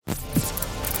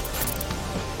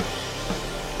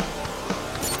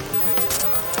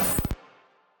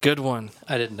Good one.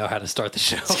 I didn't know how to start the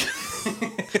show.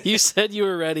 You said you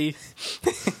were ready.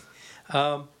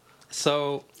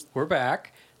 So we're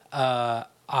back.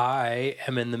 I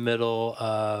am in the middle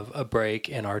of a break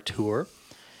in our tour.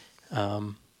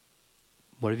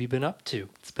 What have you been up to?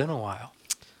 It's been a while.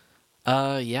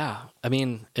 Yeah. I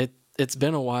mean, it's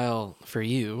been a while for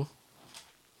you.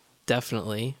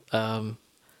 Definitely.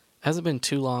 Hasn't been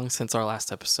too long since our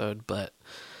last episode, but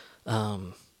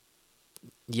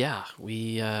yeah,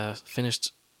 we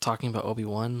finished talking about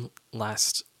Obi-Wan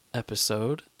last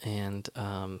episode, and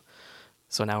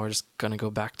so now we're just gonna go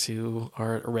back to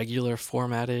our regular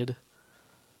formatted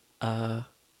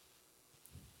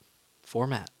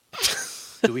format.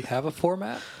 Do we have a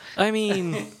format? I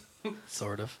mean,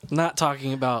 Sort of. not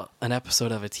talking about an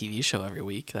episode of a TV show every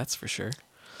week, that's for sure.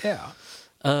 Yeah.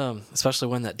 Especially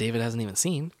one that David hasn't even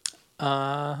seen.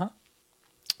 Uh-huh.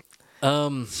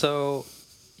 So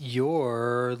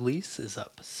your lease is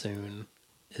up soon,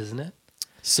 isn't it?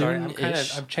 Sorry,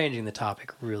 Soon-ish. I'm changing the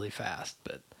topic really fast,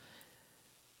 but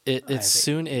It's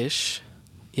soon-ish.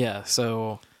 Yeah,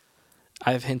 so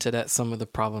I've hinted at some of the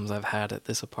problems I've had at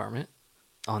this apartment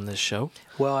on this show.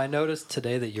 well, I noticed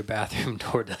today that your bathroom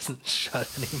door doesn't shut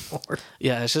anymore.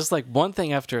 Yeah, it's just like one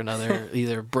thing after another,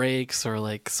 either breaks or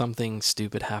like something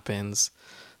stupid happens.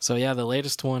 So yeah, the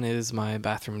latest one is my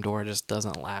bathroom door just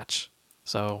doesn't latch.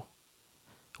 So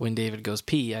when David goes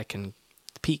pee, I can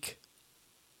peek.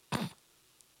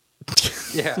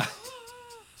 Yeah.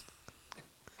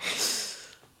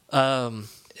 Um,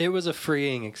 It was a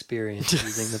freeing experience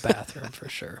using the bathroom for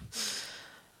sure.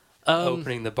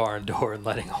 Opening the barn door and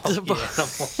letting all the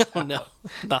animals. Oh no,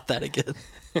 not that again.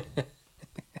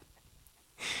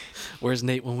 Where's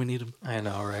Nate when we need him? I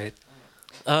know, right?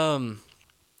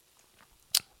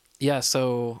 Yeah,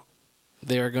 so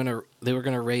they were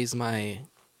gonna raise my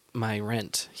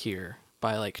rent here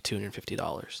by like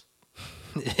 $250.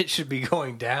 It should be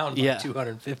going down by Yeah.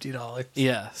 $250.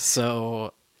 Yeah,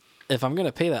 so if I'm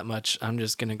gonna pay that much, I'm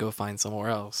just gonna go find somewhere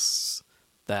else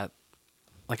that,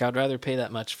 like, I'd rather pay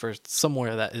that much for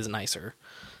somewhere that is nicer,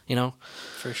 you know?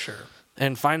 For sure.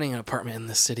 And finding an apartment in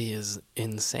this city is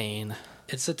insane.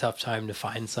 It's a tough time to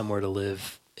find somewhere to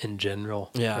live in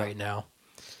general right now.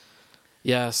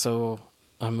 Yeah, so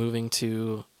I'm moving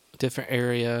to a different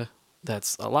area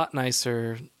that's a lot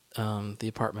nicer. The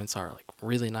apartments are like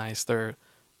really nice. They're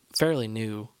fairly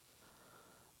new,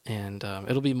 and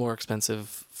it'll be more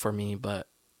expensive for me, but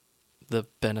the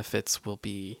benefits will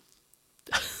be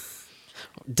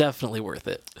definitely worth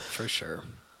it. For sure.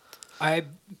 I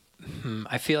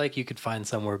feel like you could find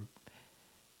somewhere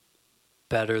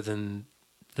better than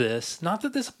this. Not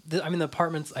that I mean, the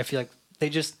apartments, I feel like they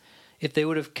just, if they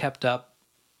would have kept up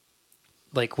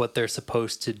like what they're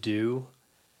supposed to do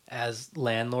as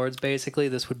landlords, basically,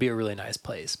 this would be a really nice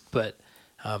place. But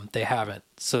they haven't.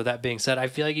 So that being said, I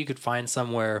feel like you could find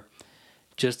somewhere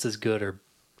just as good or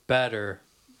better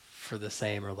for the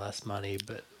same or less money.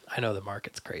 But I know the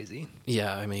market's crazy.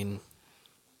 Yeah, I mean,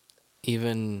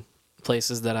 even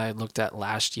places that I looked at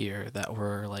last year that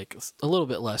were like a little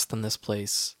bit less than this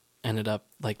place ended up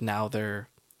like now they're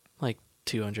like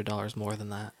 $200 more than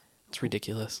that. It's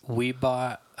ridiculous. We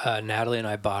bought, Natalie and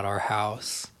I bought our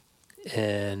house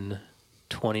in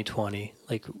 2020,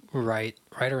 like right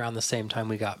around the same time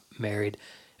we got married.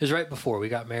 It was right before we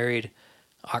got married,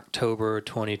 October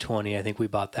 2020. I think we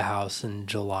bought the house in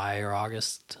July or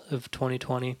August of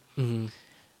 2020.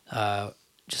 Mm-hmm.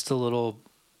 Just a little,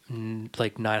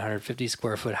 like 950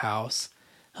 square foot house.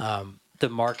 The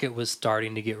market was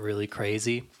starting to get really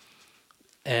crazy,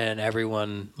 and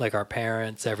everyone, like our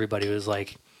parents, everybody was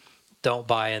like, don't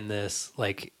buy in this,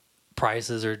 like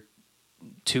prices are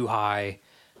too high,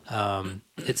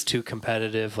 it's too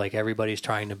competitive, like everybody's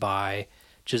trying to buy,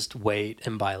 just wait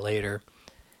and buy later.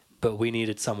 But we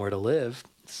needed somewhere to live,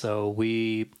 so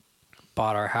we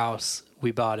bought our house. We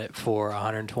bought it for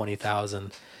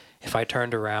 $120,000. If I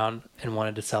turned around and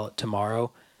wanted to sell it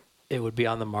tomorrow, it would be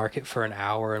on the market for an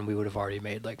hour and we would have already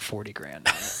made like $40,000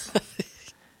 on it.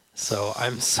 So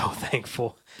I'm so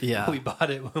thankful we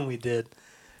bought it when we did.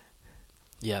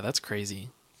 Yeah, that's crazy.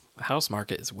 The house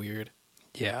market is weird.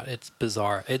 Yeah, it's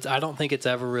bizarre. I don't think it's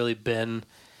ever really been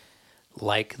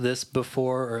like this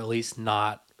before, or at least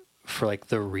not for like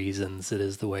the reasons it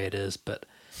is the way it is. But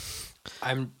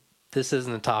this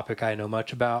isn't a topic I know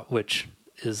much about, which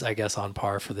is, I guess, on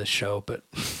par for this show. But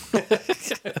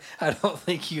I don't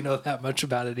think you know that much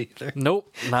about it either.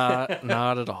 Nope, not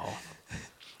at all.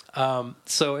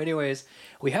 So anyways,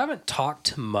 we haven't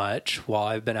talked much while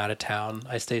I've been out of town.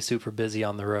 I stay super busy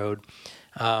on the road.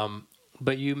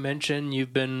 But you mentioned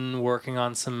you've been working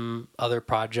on some other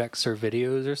projects or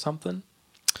videos or something?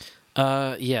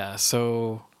 Yeah.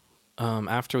 So,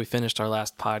 after we finished our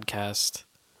last podcast,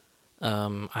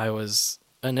 I was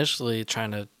initially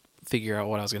trying to figure out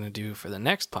what I was going to do for the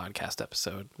next podcast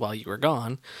episode while you were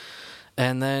gone.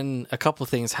 And then a couple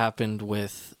things happened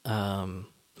with one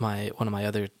of my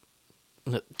other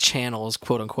channels,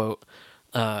 quote unquote.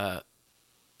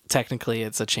 Technically,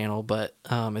 it's a channel, but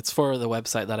it's for the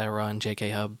website that I run,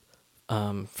 JK Hub,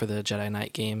 for the Jedi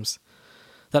Knight games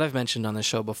that I've mentioned on the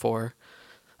show before.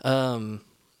 The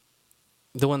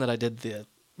one that I did the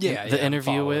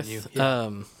interview with.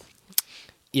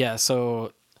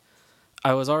 So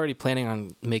I was already planning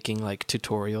on making like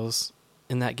tutorials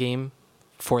in that game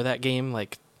for that game,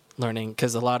 like learning,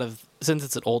 because since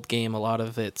it's an old game, a lot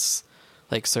of its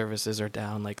like services are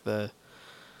down, like the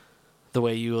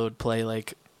way you would play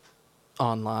like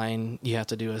online, you have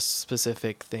to do a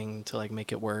specific thing to like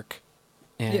make it work.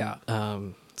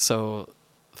 And so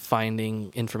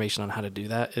finding information on how to do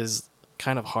that is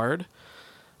kind of hard.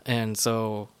 And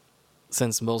so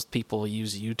since most people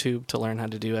use YouTube to learn how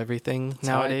to do everything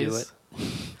nowadays,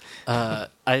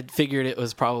 I figured it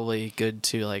was probably good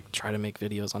to like try to make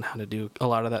videos on how to do a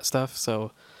lot of that stuff.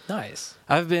 So nice.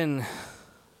 I've been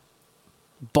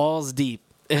balls deep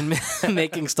in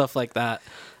making stuff like that.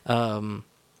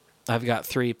 I've got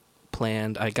 3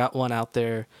 planned. I got one out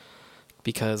there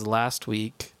because last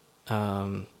week,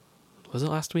 was it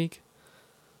last week?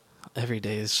 Every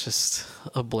day is just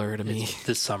a blur to me.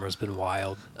 This summer's been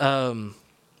wild.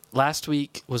 Last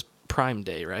week was Prime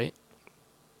Day, right?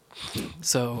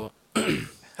 So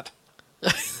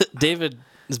David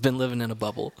has been living in a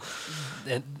bubble.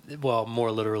 And, well,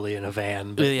 more literally in a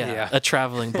van. But yeah. A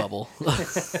traveling bubble.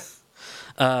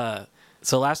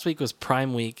 So last week was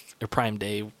Prime Week, or Prime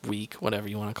Day week, whatever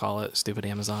you want to call it, stupid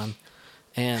Amazon.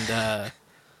 And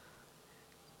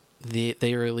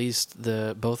they released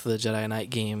both of the Jedi Knight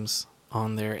games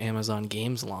on their Amazon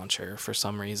Games launcher for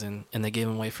some reason, and they gave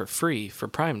them away for free for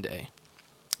Prime Day.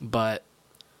 But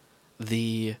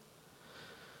the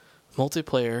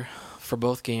multiplayer for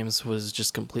both games was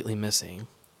just completely missing.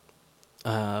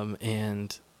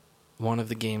 And one of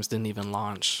the games didn't even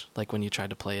launch, like when you tried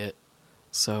to play it.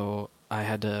 So I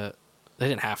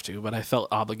didn't have to, but I felt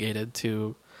obligated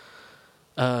to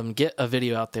get a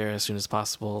video out there as soon as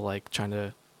possible, like trying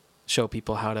to show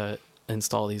people how to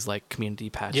install these like community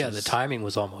patches. Yeah, the timing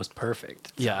was almost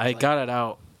perfect. Yeah, I got it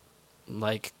out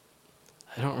like,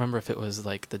 I don't remember if it was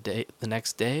like the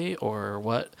next day or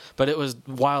what, but it was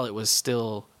while it was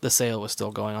still, the sale was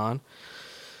still going on.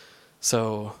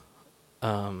 So,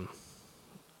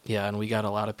 yeah, and we got a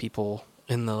lot of people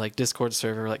in the like Discord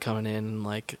server like coming in and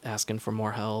like asking for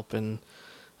more help, and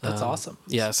that's awesome.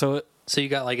 Yeah, so you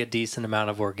got like a decent amount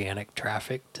of organic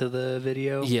traffic to the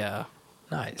video. Yeah,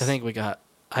 nice. I think I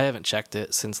haven't checked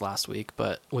it since last week,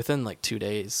 but within like 2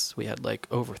 days we had like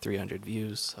over 300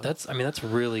 views. So. That's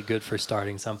really good for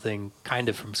starting something kind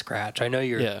of from scratch. I know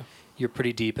you're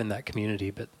pretty deep in that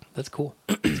community, but that's cool.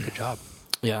 That's a good job.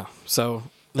 Yeah. So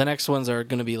the next ones are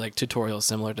going to be like tutorials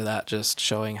similar to that, just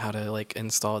showing how to like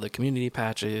install the community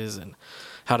patches and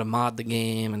how to mod the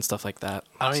game and stuff like that.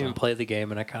 I don't even play the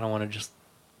game, and I kind of want to just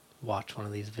watch one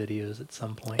of these videos at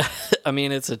some point. I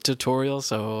mean, it's a tutorial,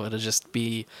 so it'll just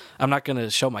be, I'm not going to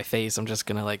show my face. I'm just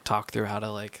going to like talk through how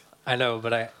to like. I know,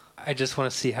 but I just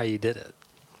want to see how you did it.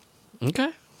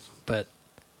 Okay. But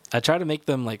I try to make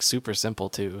them like super simple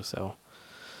too, so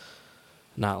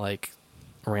not like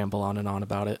ramble on and on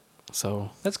about it.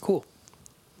 So that's cool.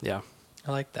 Yeah.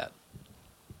 I like that.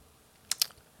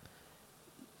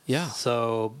 Yeah.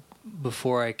 So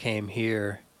before I came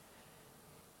here,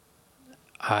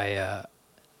 did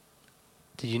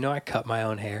you know I cut my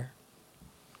own hair?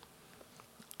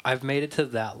 I've made it to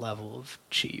that level of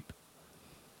cheap.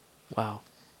 Wow.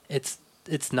 It's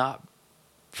not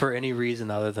for any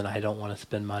reason other than I don't want to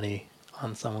spend money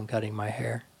on someone cutting my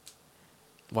hair.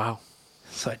 Wow.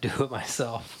 So I do it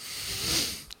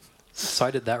myself. So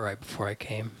I did that right before I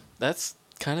came. That's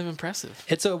kind of impressive.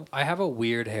 I have a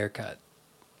weird haircut,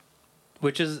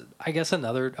 which is, I guess,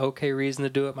 another okay reason to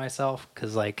do it myself.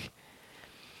 'Cause like,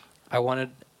 I want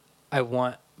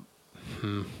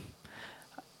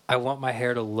my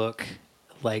hair to look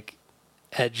like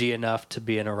edgy enough to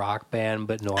be in a rock band,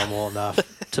 but normal enough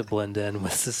to blend in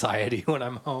with society when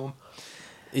I'm home.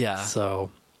 Yeah.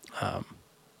 So,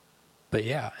 but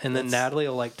yeah. And then Natalie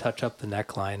will like touch up the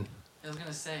neckline. I was going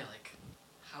to say, like,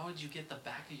 how would you get the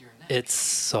back of your neck? It's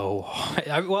so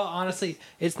hard. Well, honestly,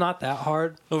 it's not that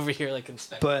hard. Over here, like,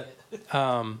 inspecting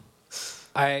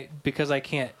it. Because I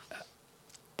can't,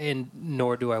 and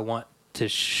nor do I want to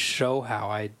show how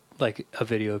I like a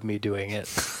video of me doing it.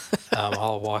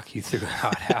 I'll walk you through how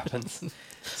it happens.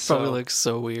 Probably looks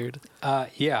so weird.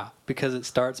 Yeah, because it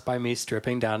starts by me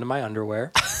stripping down to my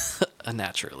underwear.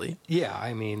 Naturally. Yeah,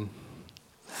 I mean,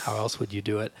 how else would you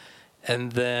do it?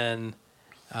 And then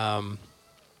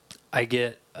I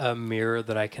get a mirror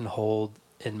that I can hold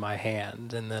in my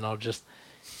hand, and then I'll just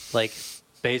like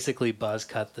basically buzz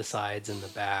cut the sides and the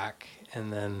back,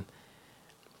 and then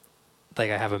like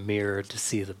I have a mirror to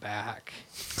see the back.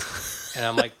 And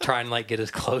I'm like trying to like get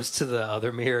as close to the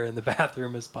other mirror in the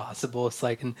bathroom as possible so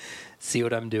I can see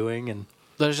what I'm doing. And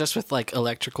Those just with like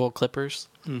electrical clippers.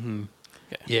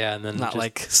 yeah, and then Not just,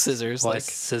 like scissors, well, like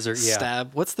scissor, yeah.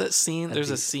 stab. What's that scene? That'd There's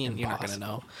be a scene you're not gonna know.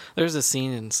 impossible. There's a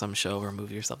scene in some show or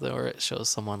movie or something where it shows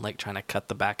someone like trying to cut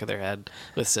the back of their head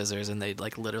with scissors, and they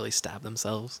like literally stab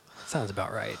themselves. Sounds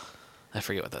about right. I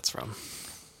forget what that's from.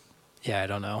 Yeah, I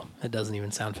don't know. It doesn't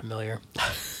even sound familiar.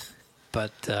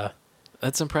 But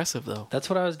That's impressive though. that's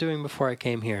what I was doing before I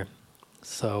came here.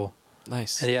 So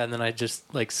Nice. yeah, and then I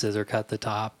just like scissor cut the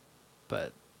top.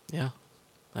 But Yeah.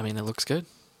 I mean, it looks good.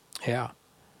 yeah,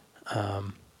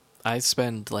 I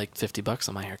spend like $50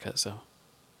 on my haircut, so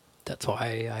that's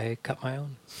why I cut my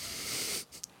own.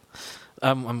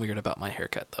 I'm weird about my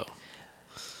haircut though.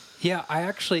 Yeah,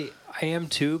 I am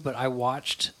too, but I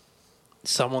watched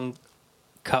someone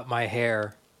cut my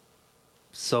hair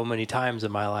so many times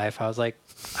in my life. I was like,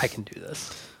 I can do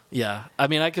this. Yeah. I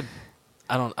mean, I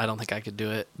don't think I could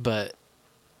do it, but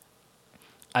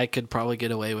I could probably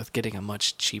get away with getting a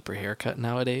much cheaper haircut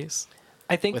nowadays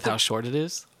I think with how short it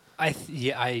is. I'm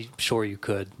sure you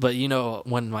could. But you know,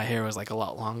 when my hair was like a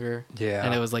lot longer, Yeah.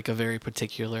 and it was like a very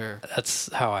particular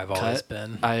That's how I've always cut,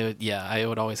 been. I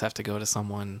would always have to go to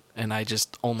someone, and I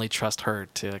just only trust her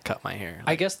to cut my hair.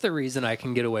 I guess the reason I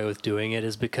can get away with doing it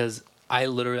is because I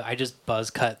just buzz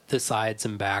cut the sides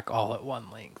and back all at one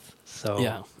length. So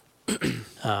Yeah.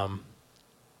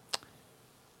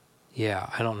 yeah,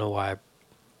 I don't know why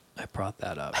I brought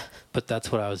that up, but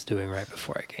that's what I was doing right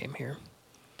before I came here.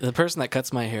 The person that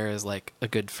cuts my hair is like a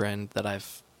good friend that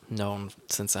I've known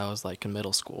since I was like in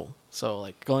middle school. So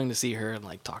like going to see her and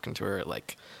like talking to her,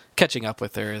 like catching up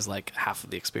with her is like half of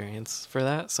the experience for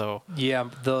that. So Yeah,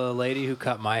 the lady who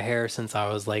cut my hair since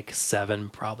I was like 7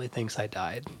 probably thinks I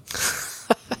died.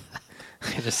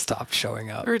 I just stopped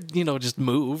showing up. or just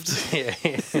moved. Yeah.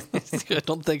 I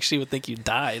don't think she would think you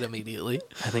died immediately.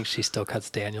 I think she still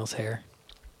cuts Daniel's hair.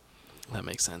 That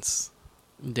makes sense.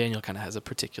 Daniel kind of has a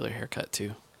particular haircut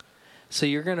too. So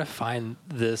you're going to find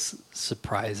this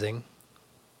surprising.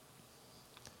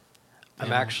 I'm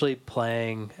Yeah. actually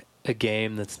playing a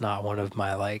game that's not one of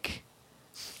my like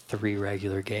 3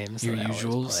 regular games Your that I always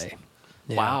usuals? play.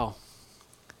 Yeah. Wow.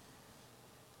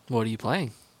 What are you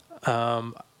playing?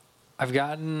 I've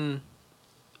gotten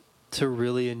to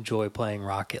really enjoy playing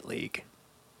Rocket League.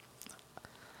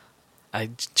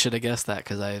 I should have guessed that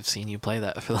because I've seen you play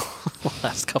that for the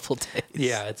last couple days.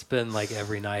 Yeah, it's been like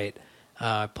every night.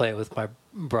 I play it with my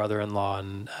brother-in-law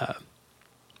and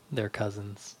their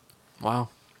cousins. Wow.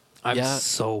 I'm Yeah.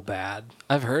 so bad.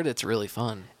 I've heard it's really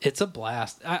fun. It's a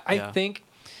blast. I Yeah. think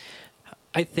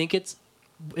it's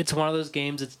one of those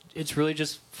games. It's really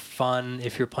just fun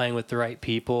if you're playing with the right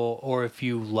people or if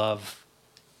you love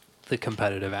the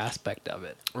competitive aspect of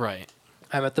it. Right.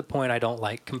 I'm at the point I don't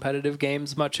like competitive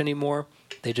games much anymore.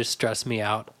 They just stress me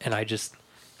out, and I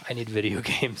need video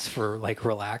games for like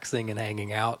relaxing and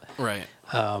hanging out. Right.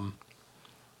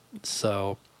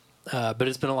 So, but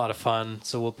it's been a lot of fun.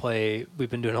 So we've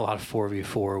been doing a lot of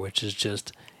 4v4, which is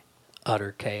just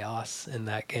utter chaos in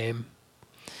that game.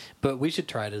 But we should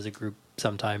try it as a group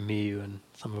sometime, me, you, and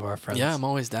some of our friends. Yeah, I'm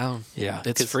always down. Yeah,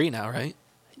 It's 'cause- free now, right?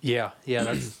 Yeah,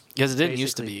 that's Because it didn't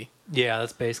used to basically- be. Yeah,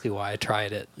 that's basically why I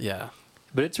tried it. Yeah.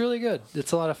 But it's really good.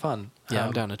 It's a lot of fun. Yeah,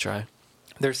 I'm down to try.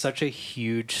 There's such a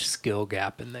huge skill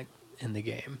gap in the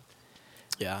game.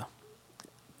 Yeah.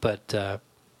 But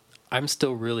I'm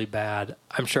still really bad.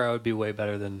 I'm sure I would be way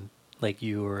better than like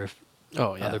you or if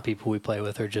Oh, yeah. other people we play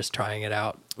with are just trying it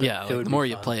out. But Yeah, it like, would the be more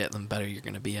you fun. play it, the better you're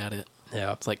going to be at it.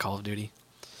 Yeah. It's like Call of Duty.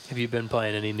 Have you been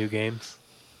playing any new games?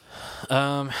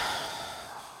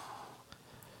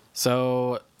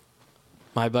 So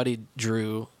my buddy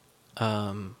Drew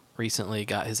recently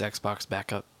got his Xbox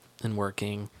back up and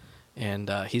working, and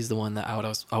he's the one that I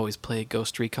would always play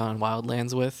Ghost Recon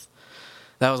Wildlands with.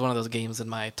 That was one of those games in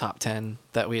my top 10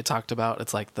 that we had talked about.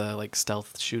 It's like the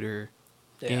stealth shooter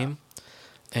game,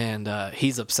 and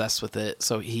he's obsessed with it.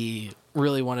 So he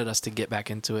really wanted us to get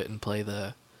back into it and play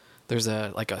there's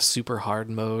a super hard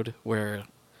mode where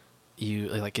you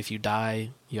if you die,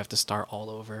 you have to start all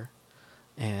over.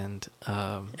 And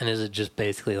And is it just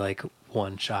basically like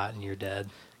one shot and you're dead?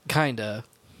 kinda,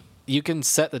 you can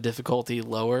set the difficulty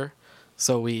lower,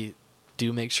 so we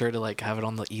do make sure to like have it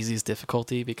on the easiest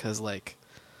difficulty, because like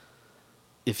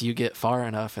if you get far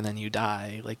enough and then you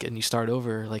die, like, and you start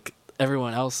over, like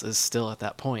everyone else is still at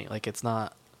that point. Like it's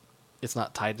not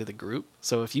tied to the group.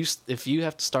 So if you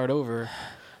have to start over,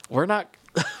 we're not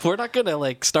gonna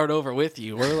like start over with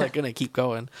you. We're like gonna keep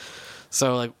going.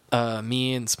 So like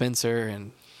me and Spencer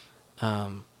and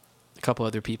a couple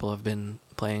other people have been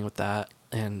playing with that,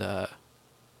 and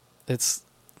it's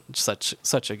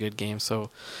such a good game. So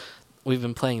we've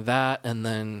been playing that, and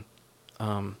then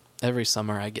every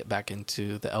summer I get back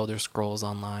into the Elder Scrolls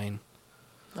Online.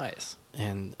 Nice.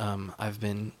 And I've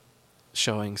been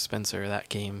showing Spencer that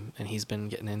game, and he's been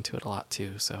getting into it a lot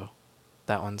too. So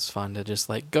that one's fun to just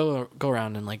like go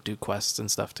around and like do quests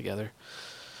and stuff together.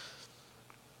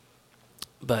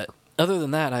 But other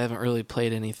than that, I haven't really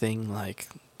played anything like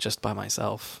just by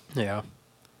myself. Yeah.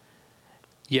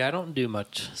 Yeah, I don't do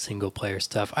much single player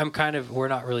stuff. We're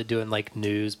not really doing like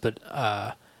news, but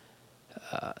I'm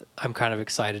kind of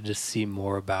excited to see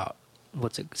more about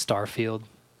Starfield.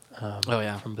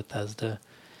 From Bethesda.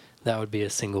 That would be a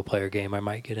single player game I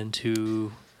might get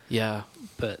into. Yeah,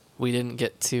 but we didn't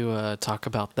get to talk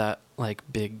about that like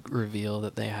big reveal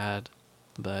that they had,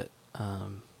 but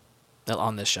on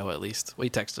this show at least, we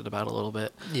texted about it a little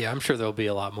bit. Yeah, I'm sure there'll be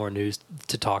a lot more news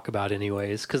to talk about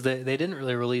anyways, because they didn't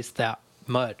really release that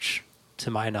much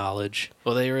to my knowledge.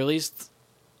 Well, they released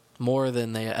more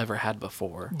than they ever had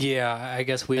before. Yeah, I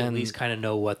guess we at least kind of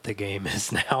know what the game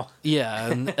is now. Yeah,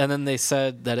 and then they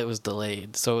said that it was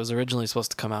delayed. So it was originally supposed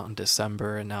to come out in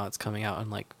December, and now it's coming out in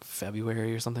like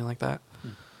February or something like that.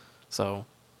 So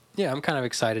yeah, I'm kind of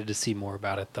excited to see more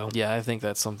about it though. Yeah, I think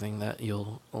that's something that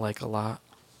you'll like a lot.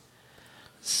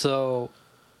 So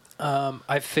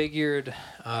I figured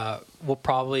we're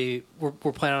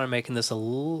planning on making this a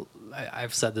little,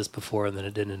 I've said this before and then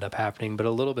it didn't end up happening, but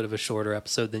a little bit of a shorter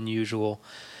episode than usual.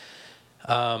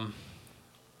 But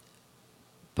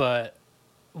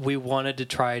we wanted to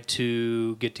try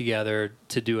to get together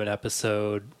to do an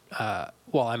episode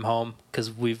while I'm home,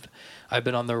 because I've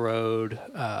been on the road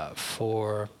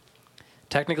for,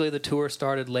 technically the tour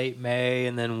started late May,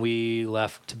 and then we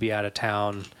left to be out of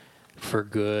town for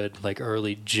good, like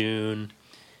early June,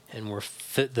 and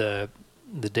the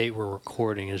date we're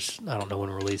recording is, I don't know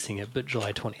when we're releasing it, but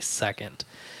July 22nd.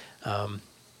 And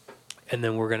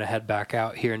then we're going to head back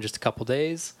out here in just a couple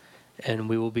days, and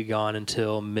we will be gone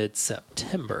until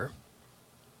mid-September.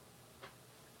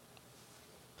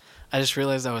 I just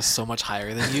realized I was so much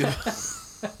higher than you.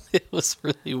 It was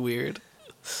really weird.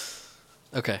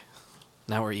 Okay,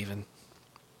 now we're even.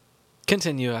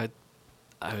 Continue. I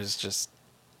was just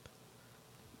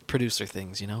producer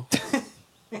things, you know?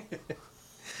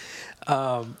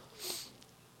 You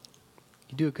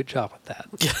do a good job with that.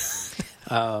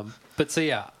 But so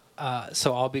yeah,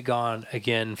 so I'll be gone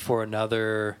again for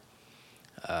another,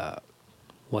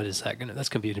 what is that that's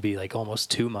going to be like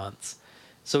almost 2 months.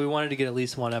 So we wanted to get at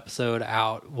least one episode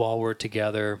out while we're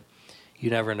together.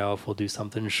 You never know if we'll do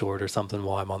something short or something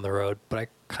while I'm on the road, but I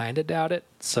kind of doubt it.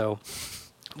 So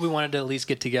we wanted to at least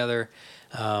get together,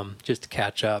 just to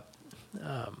catch up.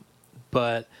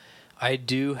 But I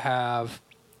do have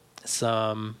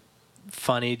some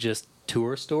funny just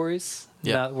tour stories.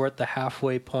 Yeah. Now we're at the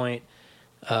halfway point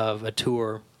of a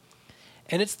tour,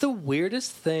 and it's the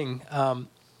weirdest thing.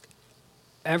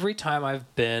 Every time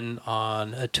I've been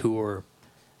on a tour,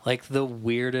 like the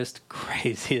weirdest,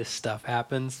 craziest stuff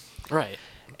happens. Right.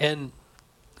 And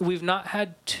we've not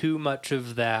had too much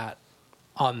of that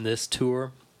on this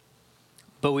tour,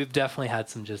 but we've definitely had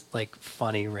some just like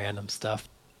funny random stuff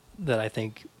that I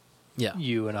think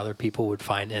you and other people would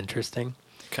find interesting.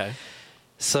 Okay.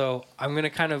 So I'm going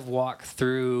to kind of walk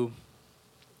through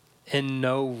in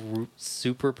no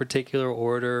super particular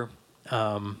order,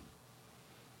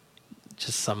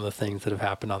 just some of the things that have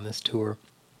happened on this tour.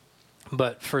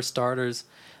 But for starters,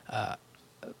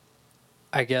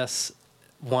 I guess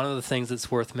one of the things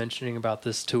that's worth mentioning about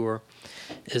this tour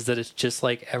is that it's just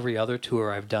like every other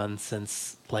tour I've done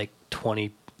since like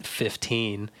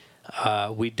 2015.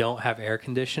 We don't have air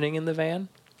conditioning in the van,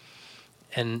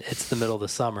 and it's the middle of the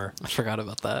summer. I forgot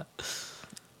about that.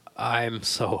 I'm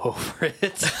so over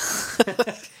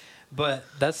it. But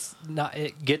that's not,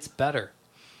 it gets better.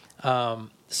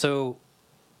 So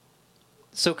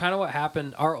kind of what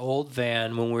happened, our old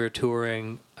van, when we were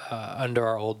touring under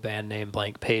our old band name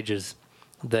Blank Pages,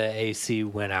 the AC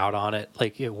went out on it.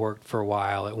 Like, it worked for a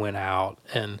while, it went out,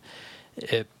 and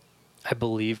it, I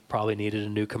believe, probably needed a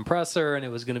new compressor, and it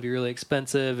was going to be really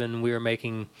expensive, and we were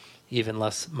making even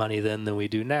less money then than we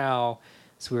do now.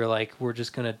 So we were like, we're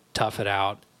just going to tough it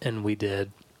out, and we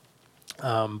did.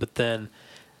 But then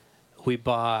we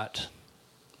bought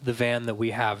the van that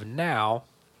we have now,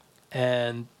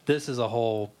 and this is a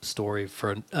whole story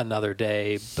for another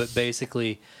day. But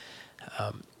basically,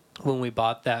 when we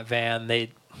bought that van,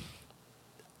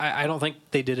 I don't think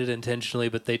they did it intentionally,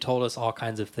 but they told us all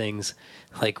kinds of things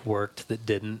like worked that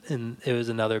didn't. And it was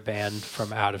another band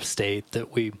from out of state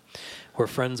that we were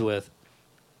friends with.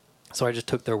 So I just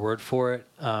took their word for it.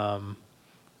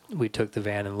 We took the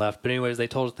van and left. But anyways, they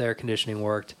told us the air conditioning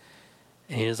worked.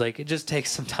 And he was like, it just takes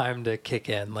some time to kick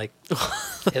in. Like,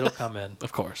 it'll come in.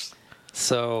 Of course.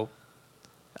 So,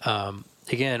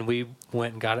 again, we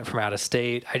went and got it from out of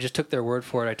state. I just took their word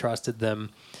for it. I trusted them.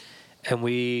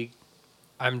 And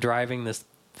I'm driving this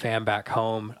van back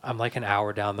home. I'm like an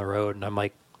hour down the road, and I'm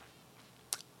like,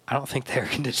 I don't think the air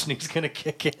conditioning's going to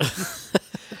kick in.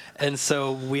 And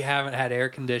so we haven't had air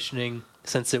conditioning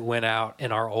since it went out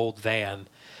in our old van.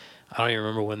 I don't even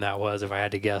remember when that was. If I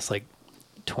had to guess, like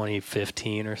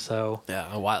 2015 or so.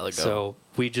 Yeah, a while ago. So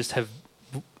we just have,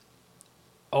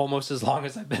 almost as long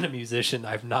as I've been a musician,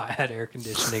 I've not had air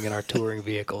conditioning in our touring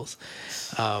vehicles,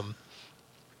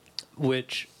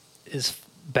 which is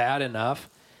bad enough.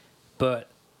 But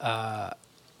the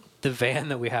van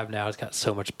that we have now has got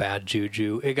so much bad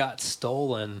juju. It got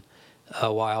stolen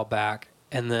a while back.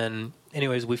 And then,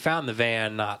 anyways, we found the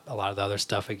van, not a lot of the other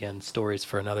stuff. Again, stories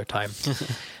for another time.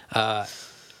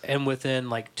 And within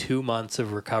like 2 months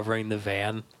of recovering the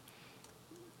van,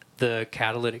 the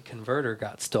catalytic converter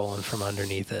got stolen from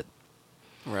underneath it.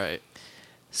 Right.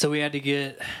 So we had to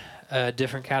get a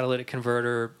different catalytic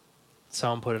converter.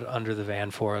 Someone put it under the van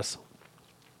for us.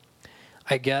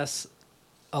 I guess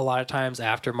a lot of times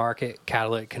aftermarket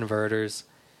catalytic converters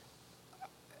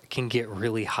can get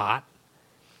really hot.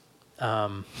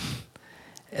 And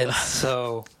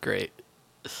so Great.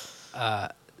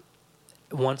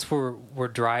 Once we're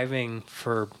driving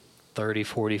for 30,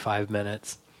 45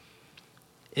 minutes,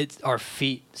 our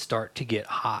feet start to get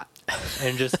hot.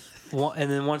 And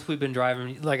and then once we've been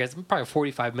driving, like it's probably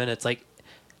 45 minutes, like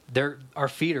our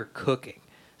feet are cooking.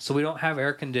 So we don't have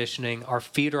air conditioning. Our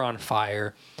feet are on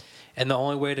fire. And the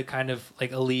only way to kind of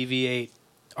like alleviate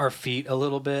our feet a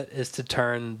little bit is to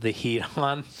turn the heat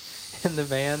on in the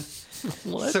van.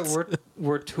 What? So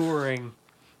we're touring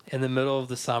in the middle of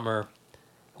the summer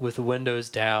with the windows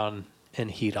down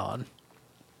and heat on.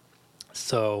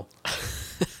 So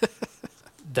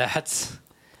that's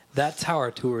how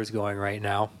our tour is going right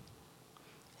now.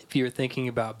 If you're thinking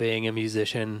about being a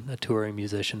musician, a touring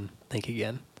musician, think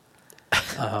again.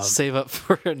 Save up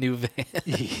for a new van.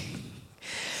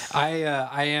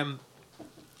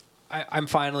 I'm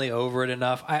finally over it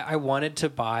enough. I wanted to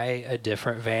buy a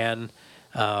different van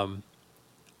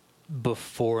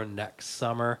before next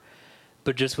summer,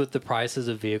 but just with the prices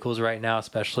of vehicles right now,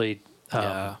 especially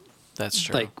Yeah, that's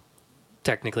true. like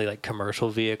technically like commercial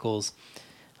vehicles,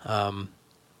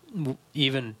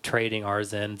 even trading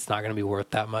ours in, it's not going to be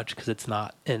worth that much because it's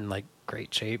not in like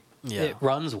great shape. Yeah. It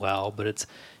runs well, but it's,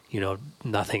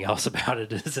 nothing else about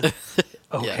it is in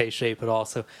okay shape at all.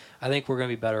 So I think we're going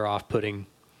to be better off putting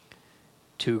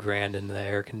 $2,000 into the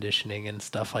air conditioning and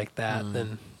stuff like that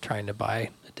than trying to buy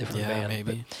a different van.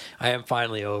 Maybe. But I am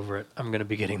finally over it. I'm going to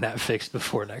be getting that fixed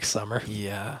before next summer.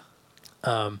 Yeah.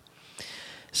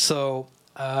 So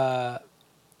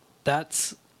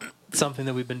that's something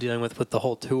that we've been dealing with the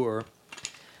whole tour.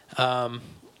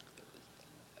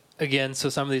 Again, so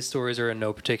some of these stories are in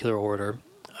no particular order,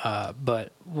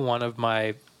 but one of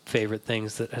my favorite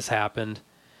things that has happened,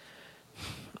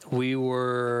 we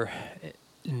were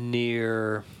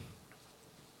near,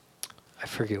 I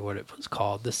forget what it was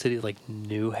called, the city like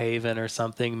New Haven or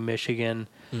something, Michigan.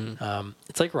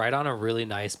 It's like right on a really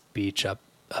nice beach up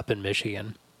in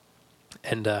Michigan.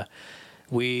 And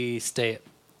we stay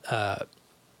at,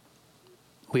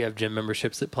 we have gym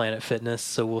memberships at Planet Fitness,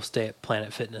 so we'll stay at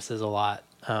Planet Fitnesses a lot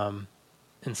and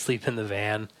sleep in the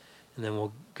van, and then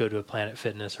we'll go to a Planet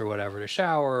Fitness or whatever to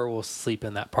shower, or we'll sleep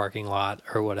in that parking lot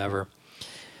or whatever.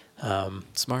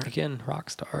 Smart. Again, rock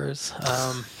stars.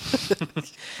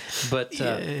 But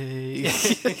I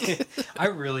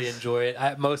really enjoy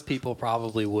it. Most people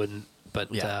probably wouldn't, but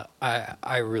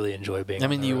I really enjoy being on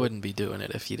the you road. wouldn't be doing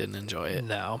it if you didn't enjoy it.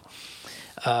 No.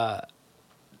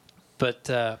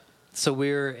 So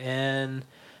we're in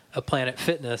a Planet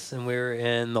Fitness, and we're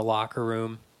in the locker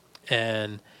room,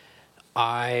 and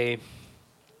I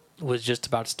was just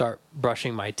about to start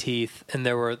brushing my teeth, and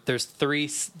there's three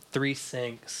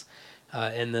sinks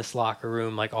in this locker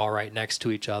room, like all right next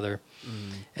to each other.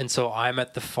 And so I'm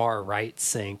at the far right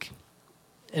sink,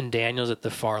 and Daniel's at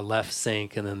the far left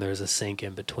sink, and then there's a sink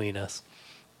in between us.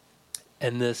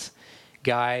 And this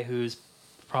guy who's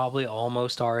probably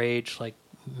almost our age, like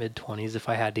mid-20s if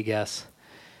I had to guess.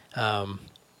 Kind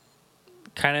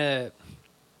of,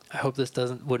 I hope this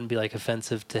wouldn't be like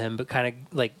offensive to him, but kind of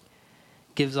like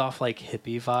gives off like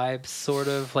hippie vibes, sort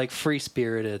of like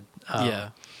free-spirited. Yeah.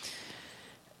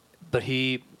 But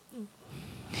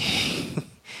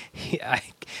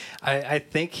I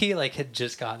think he like had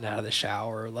just gotten out of the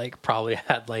shower, like probably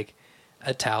had like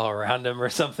a towel around him or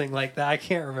something like that. I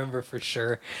can't remember for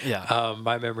sure. Yeah.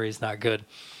 My memory is not good.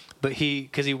 But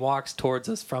because he walks towards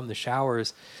us from the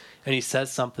showers, and he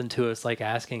says something to us, like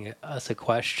asking us a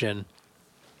question,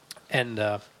 and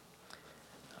I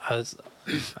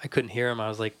couldn't hear him. I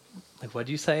was like, what'd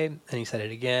you say? And he said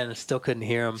it again. I still couldn't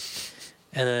hear him.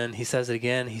 And then he says it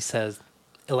again. He says,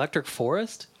 Electric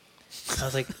Forest? I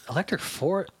was like, Electric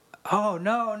Forest? Oh,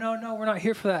 no, we're not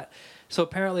here for that. So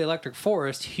apparently Electric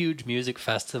Forest, huge music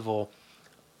festival,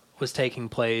 was taking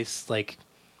place like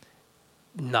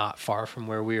not far from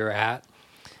where we were at.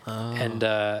 Oh. And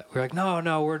we're like,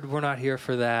 no, we're not here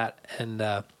for that. And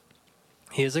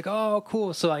he was like, oh,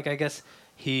 cool. So like I guess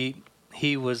he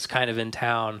was kind of in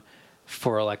town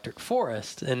for Electric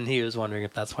Forest, and he was wondering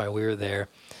if that's why we were there.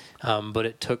 But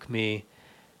it took me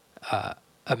a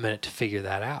minute to figure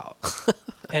that out.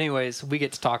 Anyways, we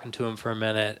get to talking to him for a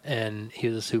minute, and he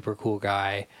was a super cool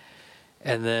guy.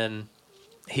 And then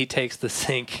he takes the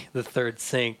third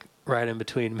sink, right in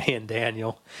between me and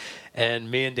Daniel.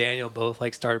 And me and Daniel both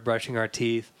like started brushing our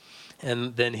teeth.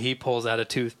 And then he pulls out a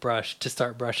toothbrush to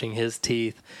start brushing his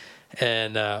teeth.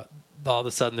 And all of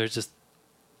a sudden there's just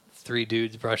 3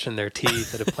 dudes brushing their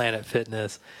teeth at a Planet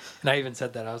Fitness. And I even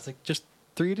said that. I was like, just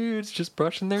 3 dudes just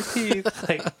brushing their teeth.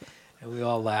 Like, and we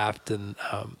all laughed. And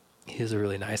he was a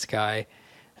really nice guy.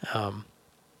 And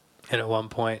at one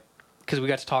point, because we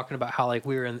got to talking about how like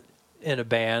we were in a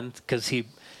band, because he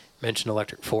mentioned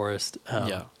Electric Forest.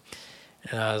 Yeah.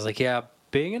 And I was like, yeah,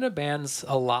 being in a band's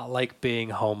a lot like being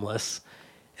homeless.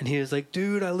 And he was like,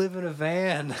 dude, I live in a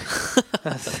van.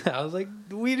 I was like,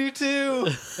 we do too.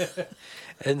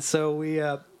 And so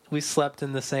we slept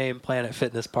in the same Planet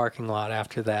Fitness parking lot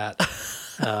after that.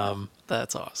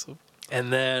 That's awesome.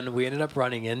 And then we ended up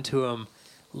running into him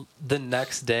the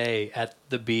next day at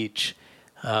the beach.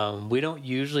 We don't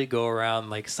usually go around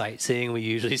like sightseeing. We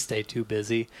usually stay too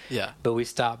busy. Yeah. But we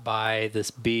stopped by this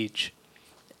beach,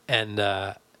 and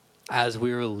as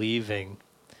we were leaving,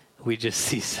 we just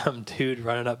see some dude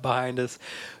running up behind us.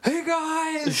 Hey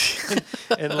guys!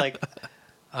 and like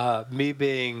me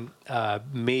being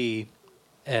me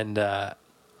and an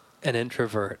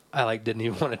introvert, I like didn't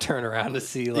even want to turn around to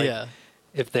see like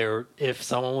if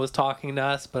someone was talking to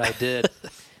us, but I did.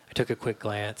 I took a quick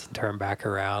glance and turned back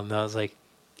around, and I was like,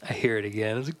 I hear it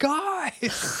again. I was like,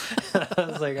 guys! I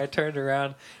was like, I turned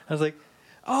around. I was like,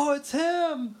 oh, it's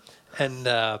him! And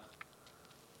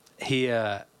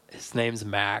his name's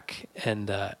Mac,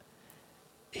 and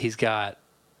he's got,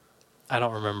 I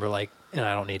don't remember, like, and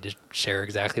I don't need to share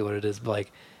exactly what it is, but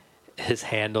like, his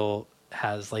handle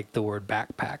has like the word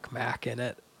Backpack Mac in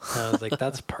it. And I was like,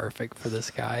 that's perfect for this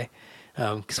guy.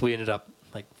 Because we ended up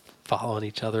like following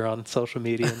each other on social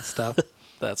media and stuff.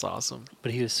 That's awesome.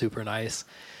 But he was super nice.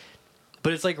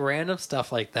 But it's like random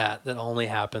stuff like that only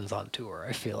happens on tour,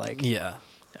 I feel like. Yeah.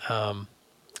 And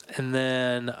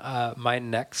then my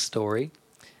next story,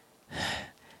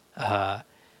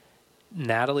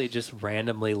 Natalie just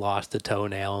randomly lost a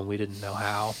toenail and we didn't know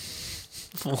how.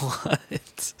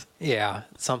 What? Yeah,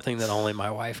 something that only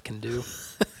my wife can do.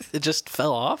 It just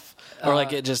fell off? Or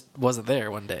like it just wasn't there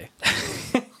one day?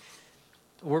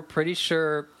 We're pretty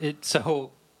sure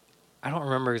so I don't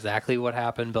remember exactly what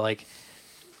happened, but like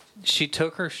she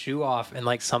took her shoe off and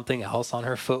like something else on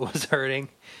her foot was hurting.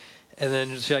 And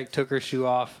then she like took her shoe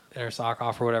off and her sock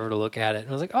off or whatever to look at it. And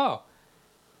I was like, oh,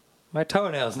 my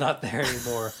toenail's not there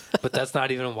anymore. But that's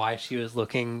not even why she was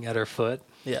looking at her foot.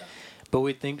 Yeah. But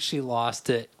we think she lost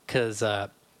it because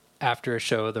after a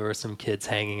show, there were some kids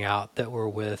hanging out that were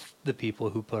with the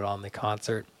people who put on the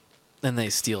concert. And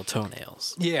they steal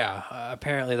toenails. Yeah.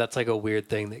 Apparently that's like a weird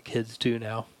thing that kids do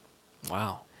now.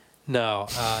 Wow. No,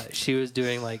 she was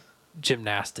doing like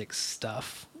gymnastics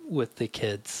stuff with the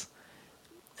kids.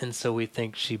 And so we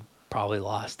think she probably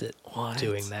lost it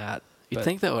doing that. You'd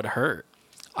think that would hurt.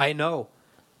 I know.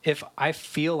 If I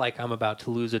feel like I'm about to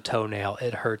lose a toenail,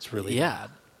 it hurts really bad.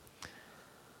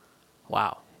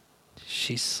 Wow.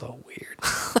 She's so weird.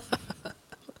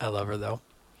 I love her though.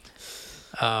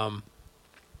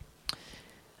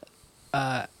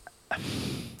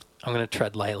 I'm going to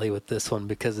tread lightly with this one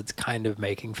because it's kind of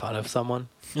making fun of someone.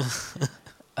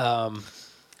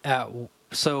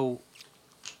 So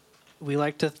we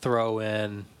like to throw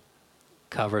in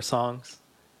cover songs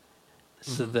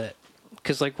so that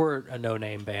because like we're a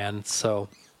no-name band, so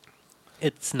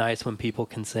it's nice when people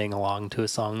can sing along to a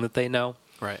song that they know.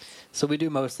 Right. So we do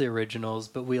mostly originals,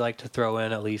 but we like to throw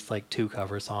in at least like 2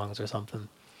 cover songs or something.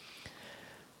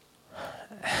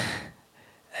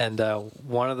 And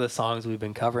one of the songs we've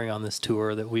been covering on this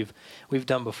tour that we've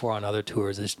done before on other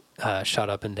tours is "Shut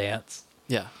Up and Dance."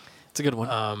 Yeah, it's a good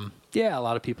one. Yeah, a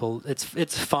lot of people.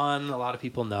 It's fun. A lot of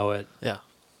people know it. Yeah.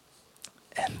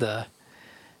 And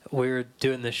we were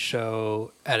doing this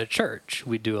show at a church.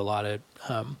 We do a lot of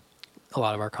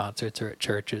our concerts are at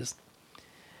churches,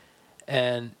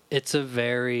 and it's a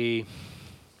very,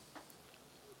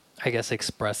 I guess,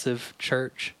 expressive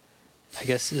church, I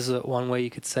guess is one way you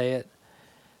could say it.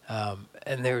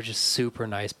 And they were just super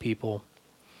nice people.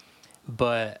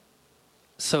 But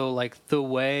so like the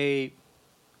way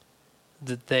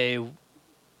that they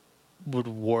would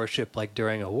worship like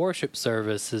during a worship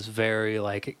service is very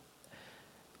like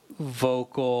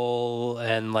vocal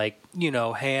and like, you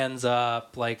know, hands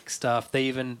up, like stuff.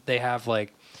 They have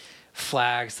like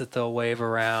flags that they'll wave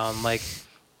around, like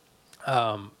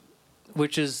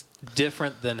which is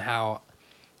different than how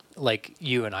like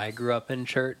you and I grew up in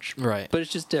church. Right. But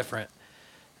it's just different.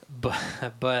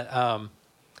 But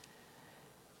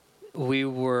we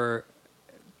were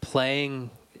playing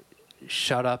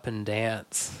Shut Up and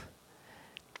Dance.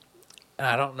 And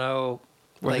I don't know.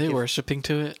 Were they worshiping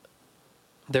to it?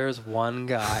 There's one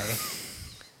guy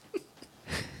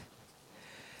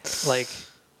like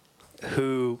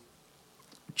who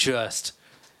just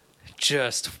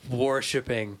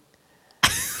worshiping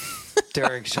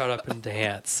during Shut Up and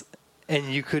Dance, and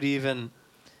you could hear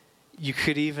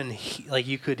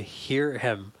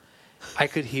him. I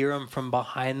could hear him from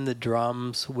behind the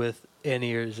drums with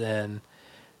in-ears in,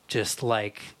 just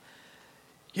like,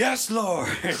 "Yes,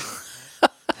 Lord."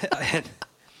 And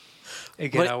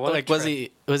again, was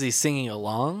he singing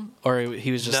along, or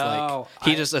he was just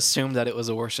he just assumed that it was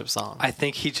a worship song? I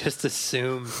think he just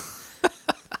assumed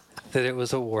that it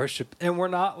was a worship, and we're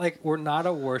not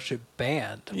a worship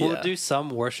band. Yeah. We'll do some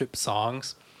worship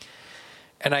songs,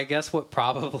 and I guess what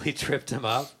probably tripped him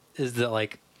up is that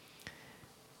like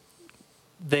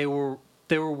they were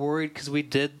worried because we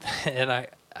did, and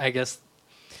I guess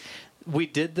we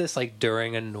did this like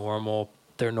during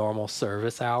their normal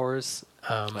service hours,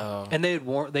 and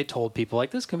they told people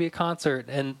like this can be a concert,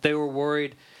 and they were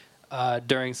worried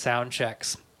during sound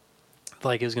checks.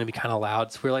 Like it was going to be kind of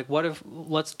loud. So we were like,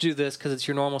 let's do this because it's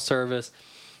your normal service.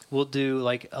 We'll do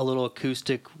like a little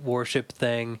acoustic worship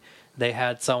thing. They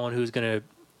had someone who's going to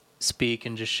speak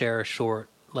and just share a short,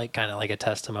 like kind of like a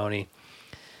testimony.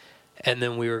 And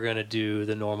then we were going to do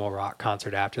the normal rock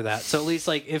concert after that. So at least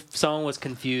like if someone was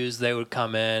confused, they would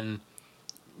come in,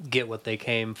 get what they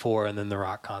came for, and then the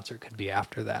rock concert could be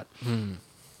after that.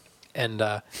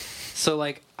 And so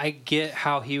like I get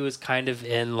how he was kind of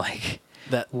in like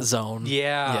that zone.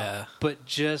 Yeah. But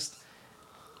just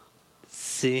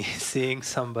seeing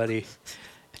somebody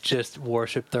just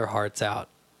worship their hearts out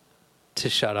to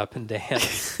Shut Up and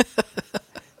Dance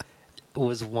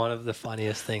was one of the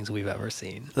funniest things we've ever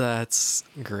seen. That's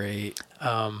great.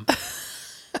 I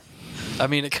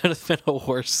mean, it could have been a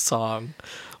worse song,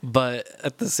 but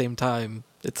at the same time,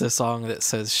 it's a song that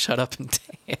says "Shut Up and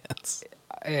Dance."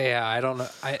 Yeah, I don't know.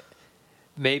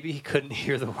 Maybe he couldn't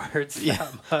hear the words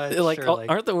that much.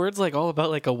 Aren't the words like all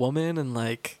about like a woman and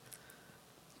like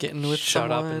getting with Shut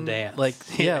someone? Up and Dance? Like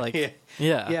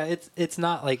yeah. It's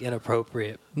not like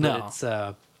inappropriate. But No, it's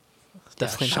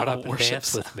definitely shut not up a and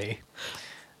dance worship with me.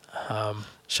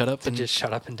 Shut up and Just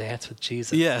shut up and dance with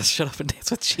Jesus. yeah, shut up and dance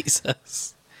with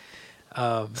Jesus.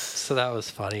 So that was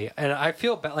funny, and I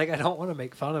feel like I don't want to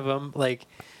make fun of him, like,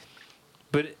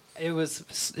 but it was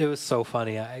so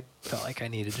funny. I felt like I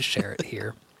needed to share it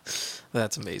here.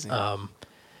 That's amazing.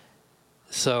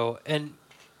 So and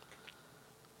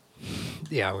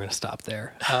yeah, I'm gonna stop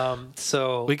there.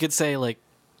 So we could say like,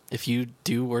 if you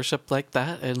do worship like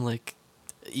that and like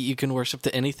you can worship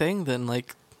to anything, then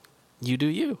like you do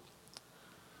you.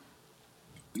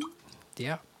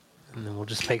 Yeah. And then we'll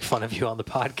just make fun of you on the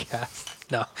podcast.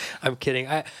 No, I'm kidding.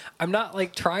 I'm not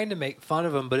like trying to make fun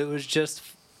of him, but it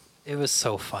was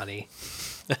so funny.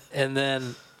 And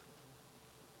then,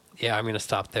 yeah, I'm going to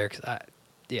stop there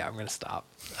I'm going to stop.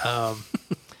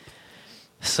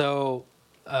 So,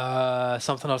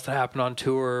 something else that happened on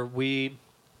tour, we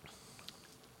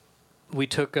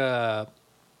took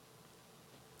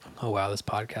oh wow, this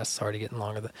podcast is already getting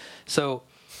longer. So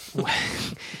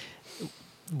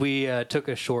we took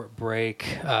a short break.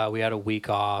 We had a week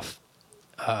off,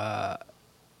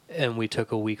 and we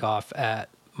took a week off at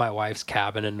my wife's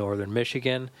cabin in northern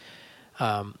Michigan.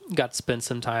 Got to spend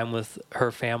some time with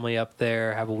her family up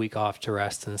there, have a week off to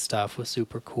rest and stuff. Was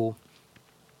super cool.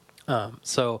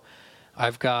 So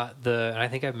I've got and I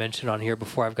think I've mentioned on here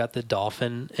before, I've got the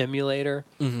Dolphin emulator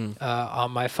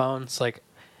on my phone. It's like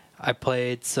I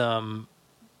played some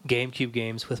GameCube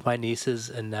games with my nieces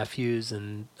and nephews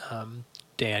and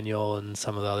Daniel and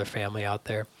some of the other family out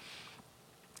there.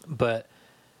 But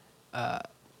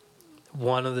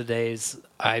one of the days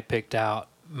I picked out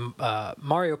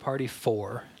Mario Party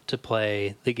 4 to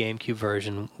play the GameCube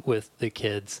version with the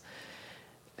kids.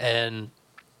 And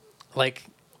like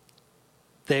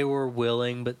they were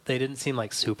willing, but they didn't seem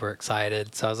like super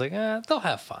excited. So I was like, they'll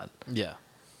have fun. Yeah.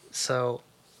 So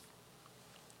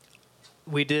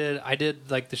I did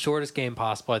like the shortest game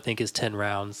possible, I think, is 10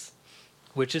 rounds,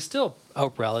 which is still a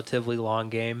relatively long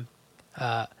game.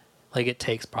 Like it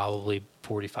takes probably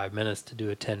 45 minutes to do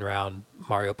a 10-round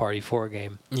Mario Party 4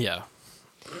 game. Yeah.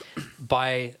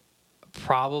 By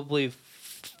probably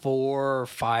 4 or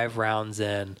 5 rounds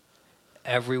in,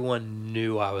 everyone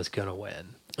knew I was going to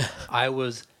win. I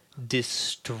was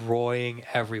destroying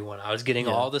everyone. I was getting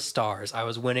all the stars. I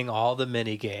was winning all the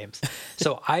mini games.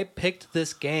 So I picked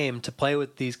this game to play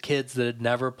with these kids that had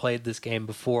never played this game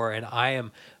before, and I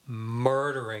am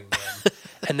murdering them.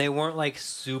 And they weren't like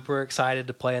super excited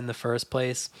to play in the first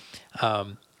place.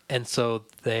 And so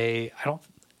they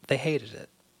hated it.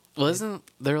 Well, isn't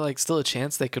there like still a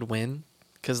chance they could win?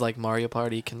 Because like Mario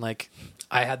Party can like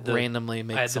randomly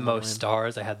make. I had the most win.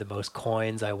 stars. I had the most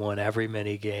coins. I won every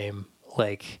mini game.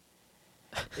 Like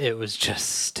it was just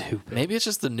stupid. Maybe it's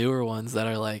just the newer ones that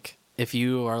are like, if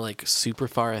you are like super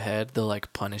far ahead, they'll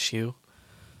like punish you,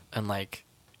 and like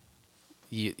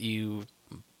you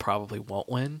probably won't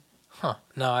win. Huh?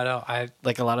 No, I don't. I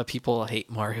like a lot of people hate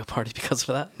Mario Party because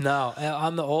of that. No,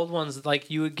 on the old ones, like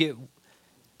you would get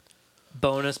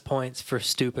bonus points for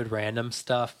stupid random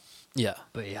stuff. Yeah,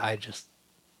 but yeah, I just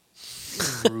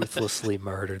ruthlessly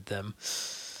murdered them.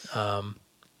 So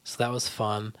that was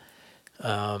fun.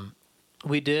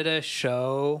 We did a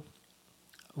show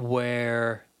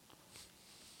where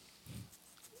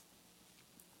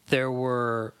there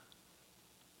were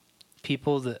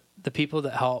people that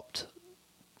helped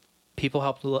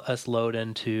us load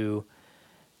into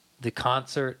the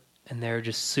concert, and they're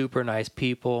just super nice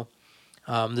people.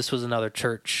 This was another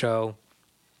church show.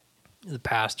 The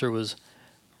pastor was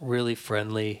really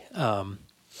friendly.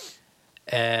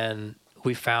 And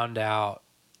we found out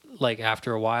like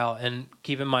after a while, and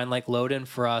keep in mind, like load in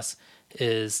for us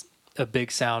is a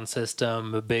big sound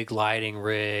system, a big lighting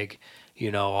rig,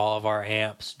 all of our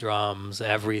amps, drums,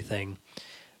 everything.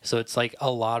 So it's like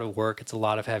a lot of work. It's a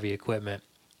lot of heavy equipment.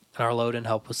 And our load in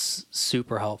help was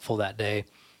super helpful that day.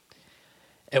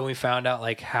 And we found out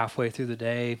like halfway through the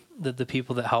day that the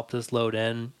people that helped us load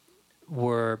in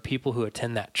were people who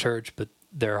attend that church, but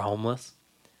they're homeless.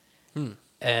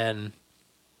 And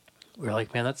we were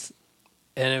like, man,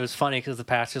 and it was funny because the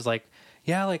pastor's like,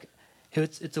 yeah, like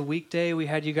it's a weekday. We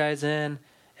had you guys in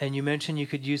and you mentioned you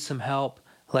could use some help,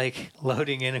 like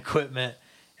loading in equipment.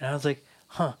 And I was like,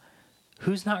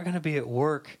 who's not going to be at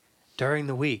work during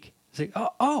the week? It's like,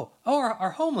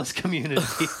 our homeless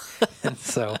community. And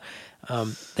so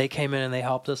they came in and they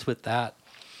helped us with that.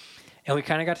 And we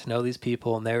kind of got to know these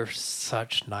people, and they were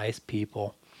such nice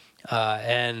people.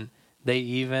 And they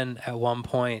even, at one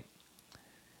point,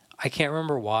 I can't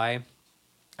remember why.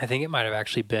 I think it might have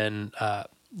actually been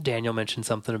Daniel mentioned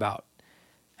something about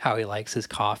how he likes his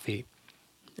coffee.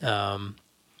 And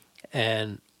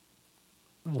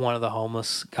one of the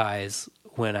homeless guys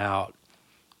went out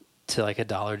to like a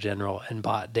Dollar General and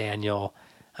bought Daniel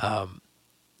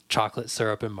chocolate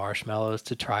syrup and marshmallows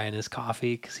to try in his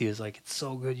coffee because he was like, it's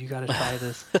so good, you got to try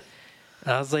this.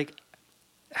 And I was like,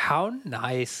 how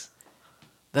nice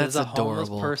does a homeless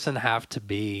person have to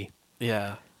be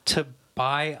to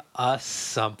buy us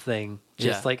something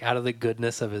just like out of the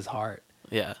goodness of his heart?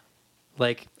 Yeah.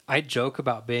 Like I joke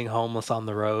about being homeless on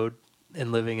the road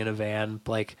and living in a van.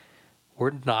 Like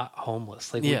we're not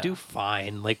homeless. Like we do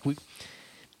fine. Like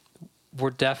we're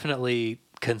definitely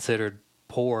considered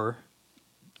poor,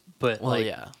 but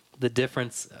the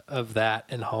difference of that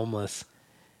and homeless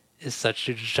is such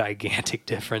a gigantic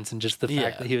difference. And just the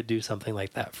fact that he would do something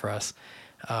like that for us,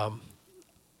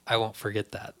 I won't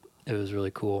forget that. It was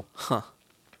really cool.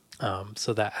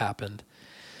 So that happened.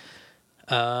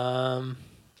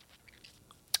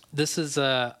 This is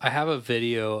I have a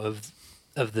video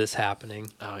of this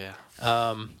happening. Oh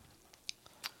yeah.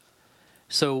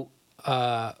 So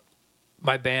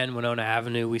my band Winona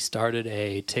Avenue, we started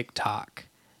a TikTok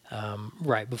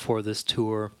right before this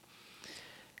tour.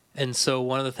 And so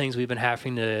one of the things we've been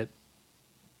having to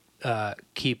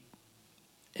keep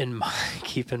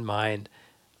keep in mind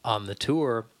on the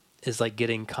tour is like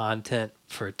getting content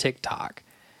for TikTok,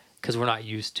 because we're not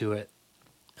used to it.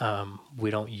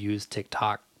 We don't use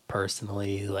TikTok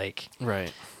personally, like,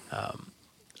 Right.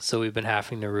 so we've been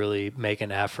having to really make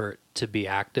an effort to be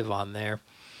active on there.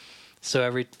 So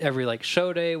every like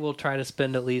show day, we'll try to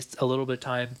spend at least a little bit of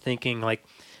time thinking like,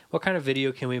 what kind of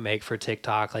video can we make for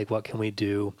TikTok? Like, what can we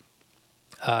do?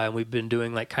 And we've been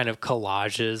doing like kind of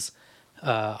collages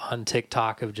on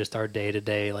TikTok of just our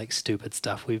day-to-day like stupid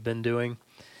stuff we've been doing.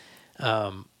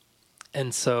 And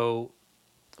so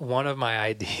one of my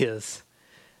ideas,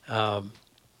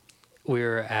 we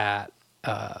were at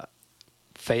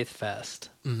Faith Fest,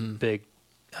 big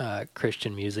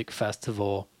Christian music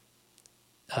festival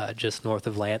just north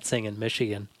of Lansing in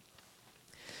Michigan.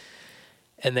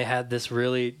 And they had this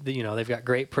really, they've got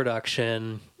great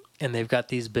production, and they've got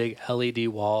these big LED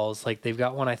walls. Like, they've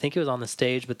got one, I think it was on the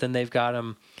stage, but then they've got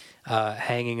them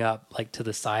hanging up like to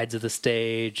the sides of the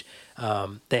stage.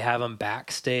 They have them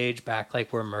backstage, back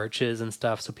like where merch is and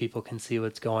stuff, so people can see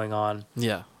what's going on.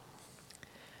 Yeah.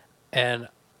 And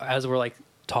as we're like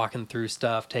talking through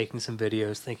stuff, taking some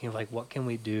videos, thinking of like, what can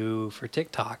we do for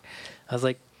TikTok? I was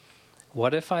like,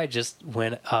 what if I just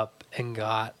went up and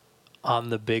got on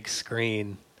the big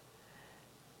screen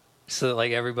so that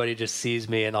like everybody just sees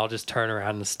me, and I'll just turn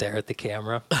around and stare at the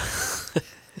camera?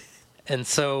 And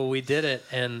so we did it.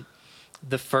 And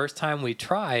the first time we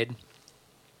tried,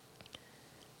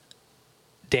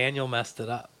 Daniel messed it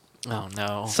up. Oh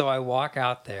no. So I walk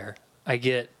out there, I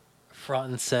get front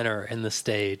and center in the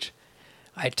stage.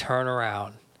 I turn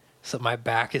around so my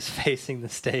back is facing the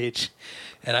stage,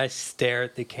 and I stare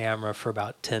at the camera for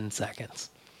about 10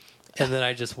 seconds. And then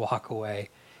I just walk away.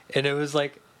 And it was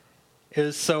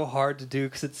so hard to do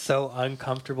because it's so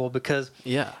uncomfortable, because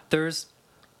Yeah. there's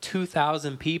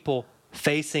 2,000 people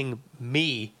facing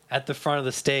me at the front of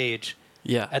the stage.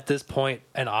 Yeah. At this point,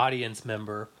 an audience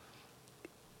member,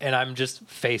 and I'm just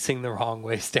facing the wrong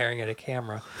way, staring at a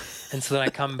camera. And so then I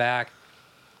come back,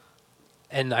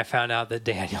 and I found out that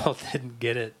Daniel didn't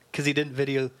get it because he didn't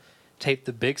videotape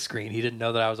the big screen. He didn't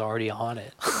know that I was already on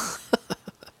it.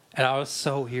 And I was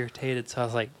so irritated. So I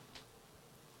was like,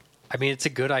 I mean, it's a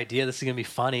good idea. This is going to be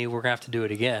funny. We're going to have to do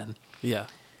it again. Yeah.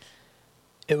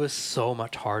 It was so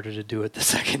much harder to do it the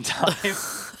second time.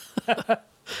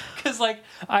 Because, like,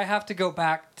 I have to go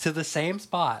back to the same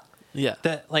spot. Yeah.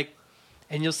 That, like,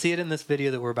 and you'll see it in this video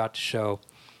that we're about to show.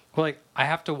 Well, like, I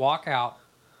have to walk out,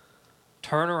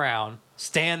 turn around,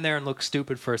 stand there and look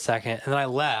stupid for a second, and then I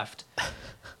left.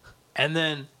 And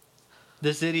then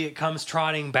this idiot comes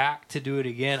trotting back to do it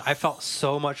again. I felt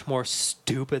so much more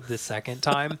stupid the second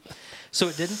time. So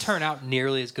it didn't turn out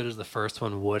nearly as good as the first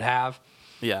one would have.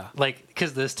 Yeah. Like,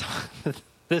 because this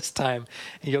time,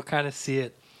 and you'll kind of see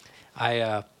it,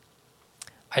 I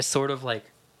sort of like,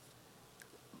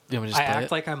 You want me to just I play act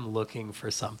it? like I'm looking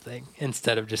for something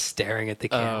instead of just staring at the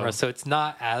camera. Oh. So it's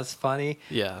not as funny.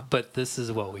 Yeah. But this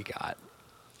is what we got.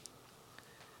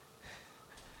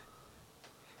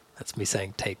 That's me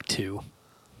saying take 2.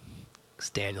 Because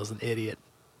Daniel's an idiot.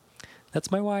 That's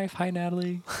my wife. Hi,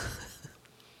 Natalie.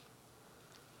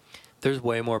 There's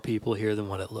way more people here than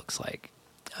what it looks like.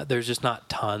 There's just not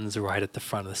tons right at the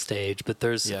front of the stage, but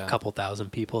there's a couple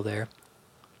thousand people there.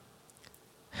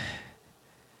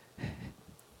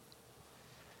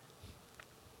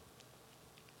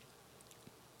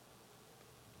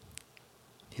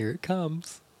 Here it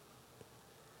comes.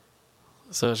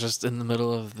 So it's just in the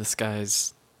middle of this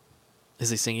guy's. Is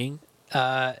he singing?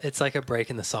 It's like a break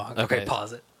in the song. Okay, Okay.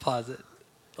 pause it. Pause it.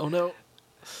 Oh no.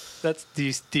 That's do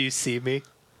you see me?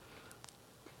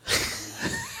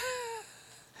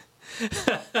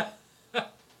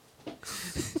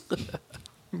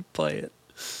 Play it.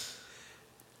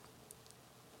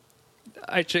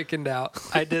 I chickened out.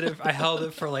 I did it. I held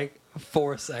it for like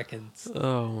 4 seconds.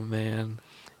 Oh man.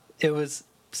 It was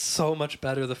so much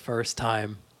better the first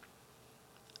time.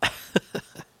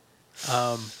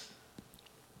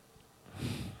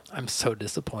 I'm so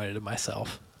disappointed in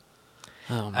myself.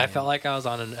 Oh man. I felt like I was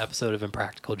on an episode of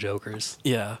Impractical Jokers.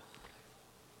 Yeah.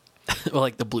 Well,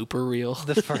 like the blooper reel.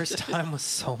 The first time was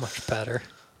so much better.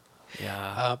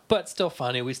 Yeah. But still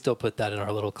funny. We still put that in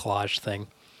our little collage thing.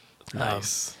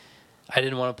 Nice. I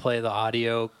didn't want to play the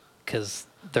audio because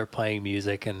they're playing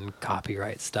music and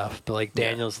copyright stuff. But like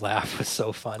Daniel's laugh was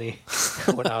so funny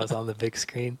when I was on the big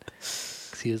screen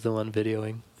because he was the one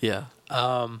videoing. Yeah.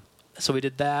 So we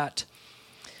did that.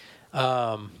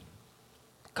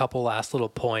 Couple last little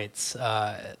points,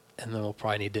 and then we'll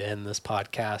probably need to end this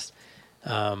podcast.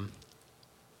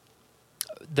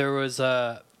 There was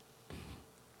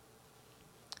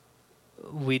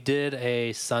we did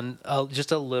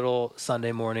just a little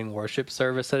Sunday morning worship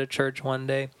service at a church one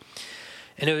day,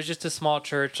 and it was just a small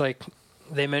church. Like,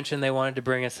 they mentioned they wanted to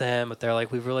bring us in, but they're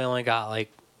like, we've really only got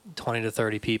like 20 to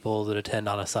 30 people that attend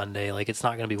on a Sunday. Like, it's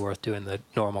not going to be worth doing the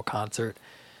normal concert.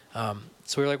 So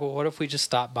we were like, well, what if we just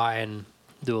stop by and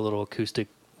do a little acoustic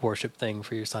worship thing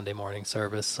for your Sunday morning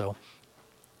service? So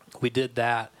we did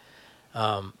that.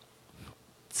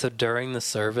 So during the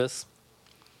service,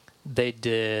 they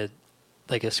did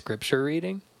like a scripture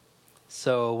reading.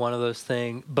 So one of those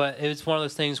things, but it was one of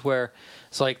those things where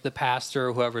it's like the pastor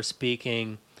or whoever's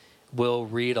speaking will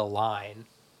read a line,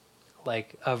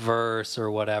 like a verse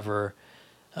or whatever.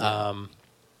 And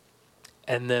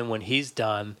then when he's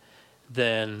done,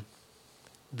 then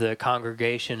the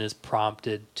congregation is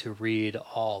prompted to read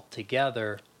all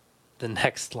together the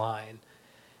next line.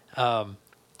 And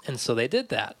so they did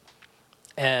that.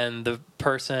 And the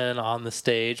person on the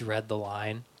stage read the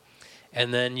line.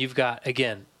 And then you've got,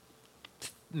 again,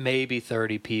 maybe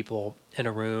 30 people in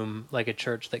a room, like a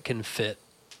church that can fit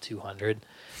 200.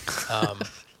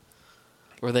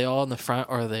 Were they all in the front,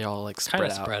 or are they all like Kind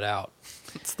of spread out.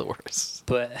 It's the worst.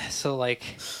 But so like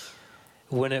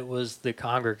when it was the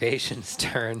congregation's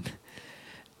turn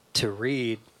to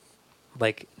read,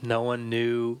 like no one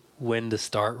knew when to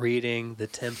start reading, the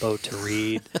tempo to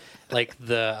read, like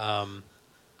the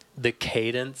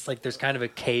cadence. Like there's kind of a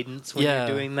cadence when you're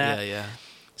doing that. Yeah.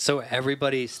 So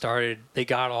everybody they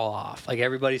got all off. Like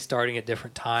everybody's starting at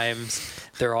different times.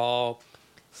 They're all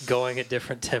going at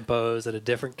different tempos at a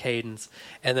different cadence.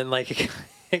 And then like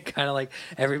it kind of like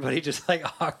everybody just like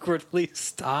awkwardly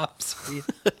stops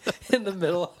in the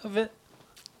middle of it.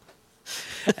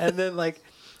 And then like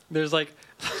there's like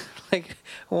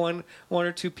one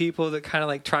or two people that kind of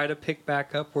like try to pick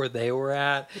back up where they were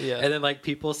at. Yeah. And then like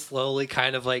people slowly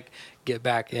kind of like get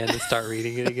back in and start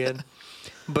reading it again.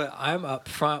 But I'm up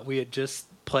front. We had just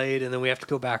played, and then we have to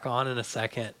go back on in a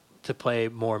second to play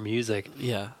more music.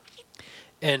 Yeah.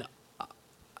 And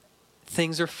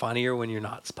things are funnier when you're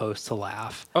not supposed to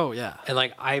laugh. Oh, yeah. And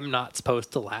like I'm not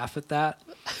supposed to laugh at that.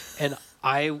 And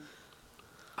I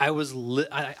was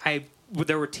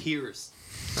there were tears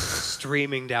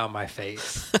streaming down my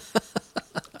face.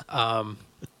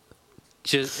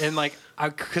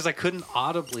 Because I couldn't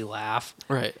audibly laugh.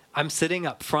 Right. I'm sitting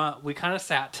up front. We kind of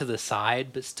sat to the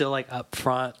side, but still like up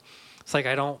front. It's like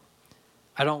I don't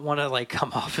want to like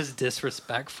come off as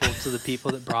disrespectful to the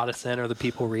people that brought us in or the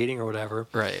people reading or whatever.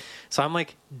 Right. So I'm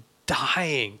like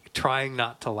dying, trying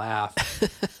not to laugh.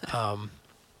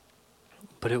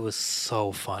 But it was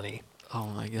so funny. Oh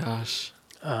my gosh.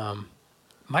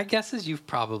 My guess is you've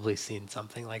probably seen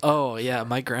something like that. Oh yeah,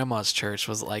 my grandma's church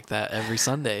was like that every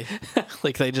Sunday.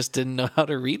 Like they just didn't know how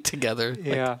to read together.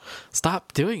 Yeah. Like,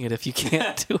 stop doing it if you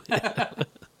can't do it.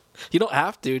 You don't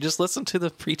have to. Just listen to the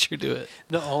preacher do it.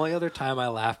 The only other time I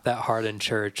laughed that hard in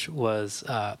church was,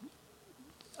 I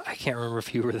can't remember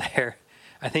if you were there.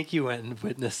 I think you went and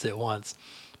witnessed it once.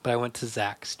 But I went to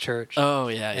Zach's church. Oh,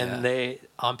 yeah, and they,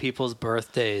 on people's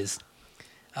birthdays,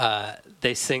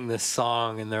 they sing this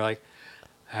song, and they're like,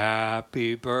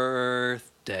 "Happy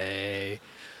birthday."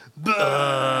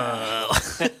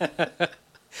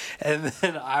 And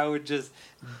then I would just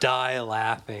die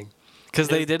laughing. Because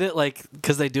they do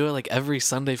it like every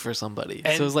Sunday for somebody.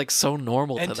 So it was like so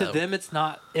normal to them. And to them, it's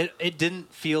not, it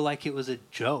didn't feel like it was a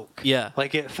joke. Yeah.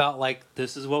 Like it felt like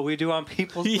this is what we do on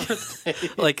people's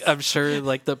birthdays. Like I'm sure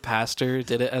like the pastor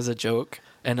did it as a joke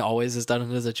and always has done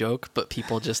it as a joke, but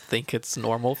people just think it's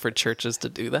normal for churches to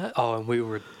do that. Oh, and we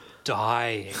were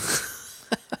dying.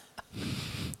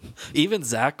 Even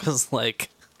Zach was like...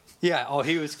 Yeah, oh,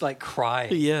 he was like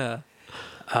crying. Yeah.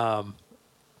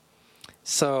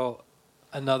 So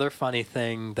another funny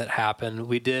thing that happened,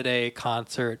 we did a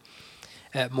concert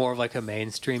at more of like a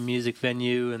mainstream music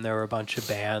venue, and there were a bunch of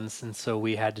bands, and so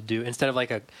we had to do, instead of like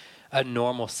a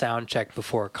normal sound check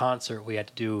before a concert, we had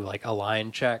to do like a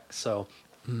line check. So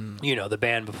you know, the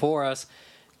band before us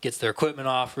gets their equipment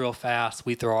off real fast,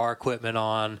 we throw our equipment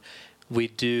on, we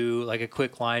do like a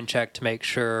quick line check to make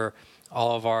sure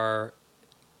all of our,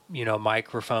 you know,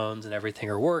 microphones and everything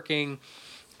are working,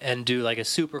 and do like a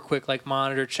super quick like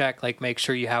monitor check, like make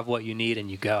sure you have what you need and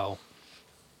you go.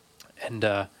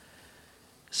 And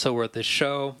so we're at this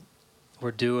show,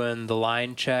 we're doing the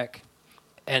line check,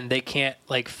 and they can't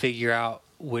like figure out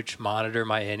which monitor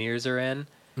my in-ears are in.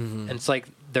 And it's like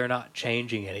they're not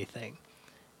changing anything.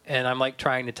 And I'm like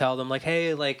trying to tell them like,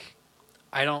 hey, like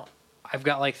I've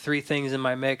got like 3 things in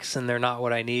my mix and they're not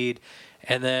what I need.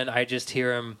 And then I just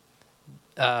hear them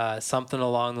something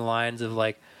along the lines of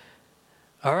like,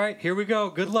 all right, here we go,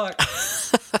 good luck.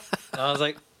 And I was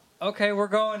like, okay, we're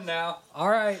going now. All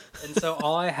right. And so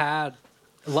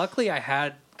luckily I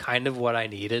had kind of what I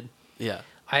needed. Yeah.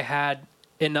 I had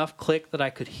enough click that I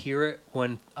could hear it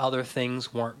when other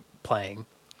things weren't playing.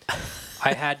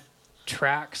 I had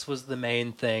tracks was the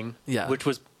main thing. Yeah.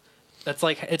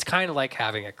 It's kind of like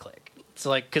having a click. So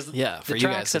like, cause Yeah, for you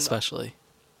guys especially.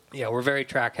 Yeah, we're very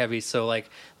track heavy. So like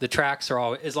the tracks are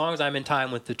all, as long as I'm in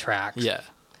time with the tracks. Yeah.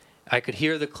 I could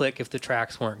hear the click if the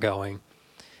tracks weren't going.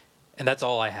 And that's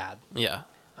all I had. Yeah.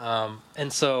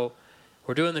 And so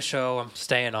we're doing the show. I'm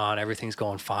staying on. Everything's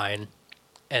going fine.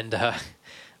 And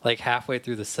like halfway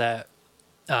through the set,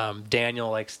 Daniel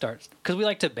like starts, because we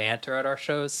like to banter at our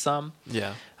shows some.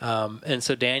 Yeah. And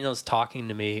so Daniel's talking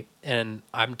to me, and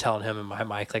I'm telling him in my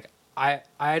mic, like, I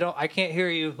can't hear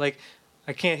you. Like,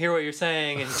 I can't hear what you're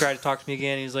saying. And he tried to talk to me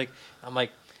again. He's like, I'm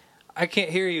like, I can't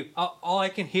hear you. All I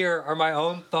can hear are my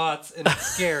own thoughts, and it's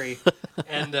scary.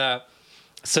 And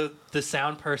so the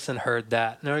sound person heard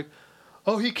that, and they're like,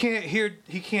 "Oh, he can't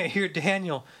hear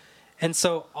Daniel." And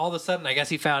so all of a sudden, I guess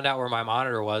he found out where my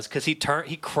monitor was, because he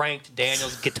cranked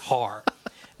Daniel's guitar,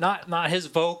 not his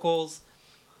vocals,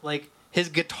 like his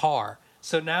guitar.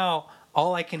 So now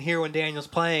all I can hear when Daniel's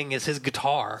playing is his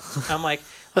guitar. I'm like,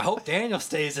 I hope Daniel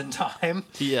stays in time.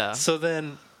 Yeah. So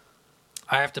then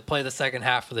I have to play the second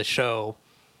half of the show,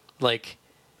 like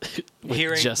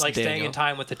hearing, like staying in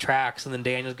time with the tracks, and then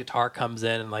Daniel's guitar comes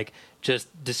in and like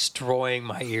just destroying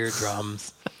my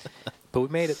eardrums. But we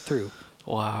made it through.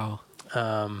 Wow.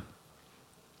 And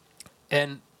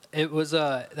it was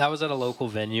that was at a local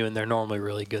venue, and they're normally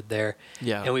really good there.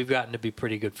 Yeah. And we've gotten to be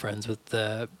pretty good friends with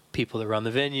the people that run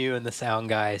the venue and the sound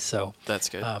guy. So That's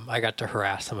good. I got to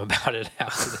harass them about it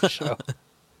after the show.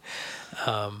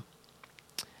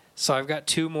 So I've got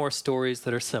two more stories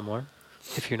that are similar.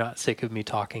 If you're not sick of me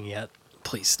talking yet,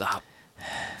 Please stop.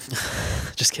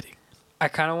 Just kidding. I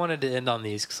kind of wanted to end on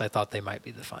these because I thought they might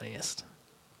be the funniest.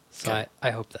 So Okay.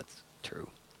 I hope that's true.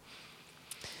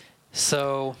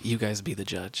 So You guys be the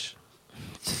judge.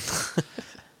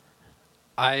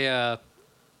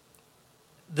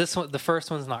 This one, the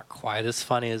first one's not quite as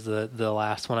funny as the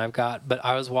last one I've got, but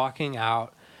I was walking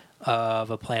out of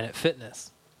a Planet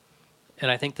Fitness, and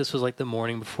I think this was like the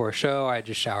morning before a show. I had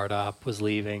just showered up, was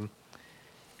leaving,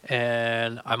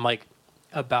 and I'm like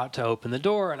about to open the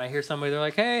door, and I hear somebody, they're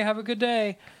like, "Hey, have a good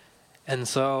day," and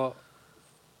so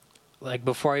like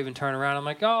before I even turn around, I'm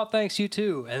like, "Oh, thanks, you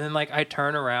too," and then like I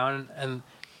turn around and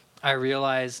I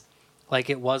realize like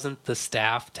it wasn't the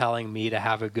staff telling me to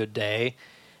have a good day.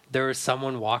 There was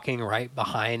someone walking right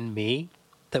behind me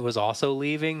that was also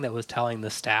leaving that was telling the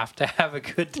staff to have a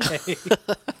good day.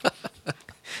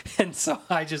 And so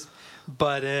I just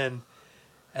butt in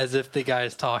as if the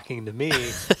guy's talking to me.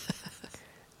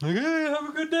 Like, hey, have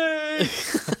a good day.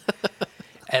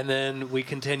 And then we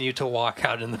continue to walk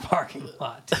out in the parking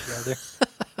lot together.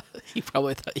 He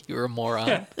probably thought you were a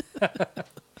moron.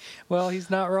 Well, he's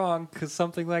not wrong, because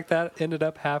something like that ended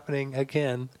up happening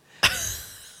again.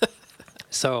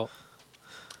 So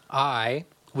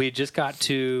we just got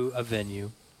to a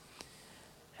venue,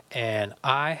 and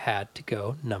I had to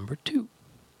go number 2.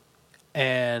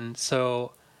 And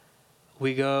so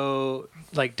we go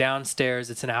like downstairs.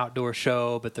 It's an outdoor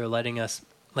show, but they're letting us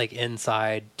like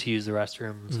inside to use the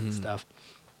restrooms and stuff.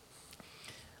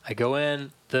 I go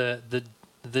in, the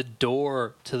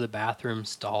door to the bathroom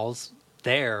stalls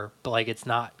there, but like it's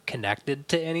not connected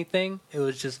to anything. It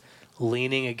was just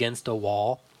leaning against a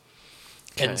wall.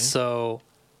 Okay. And so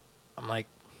I'm like,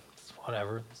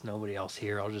 whatever, there's nobody else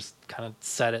here. I'll just kind of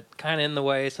set it kind of in the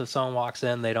way so if someone walks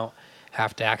in, they don't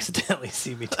have to accidentally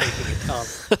see me taking a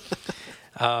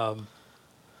dump.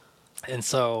 And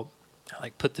so I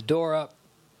like put the door up,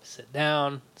 sit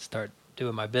down, start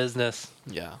doing my business.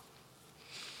 Yeah.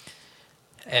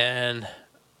 And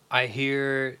I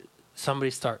hear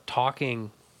somebody start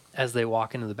talking as they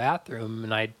walk into the bathroom,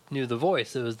 and I knew the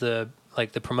voice. It was the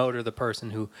promoter, the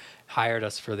person who hired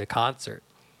us for the concert.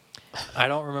 I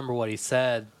don't remember what he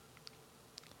said,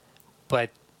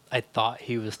 but I thought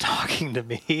he was talking to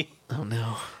me. Oh,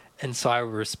 no. And so I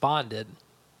responded.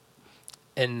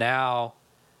 And now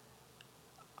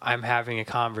I'm having a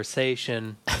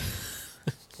conversation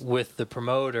with the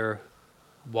promoter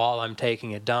while I'm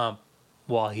taking a dump,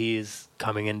 while he's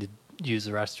coming in to use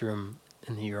the restroom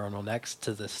in the urinal next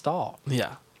to the stall.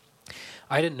 Yeah.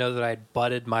 I didn't know that I'd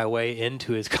butted my way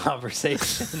into his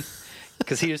conversation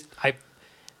because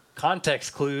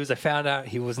context clues. I found out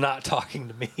he was not talking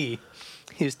to me.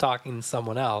 He was talking to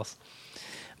someone else.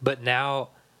 But now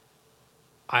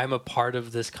I'm a part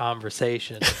of this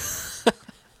conversation.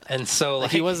 And so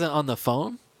Like he wasn't on the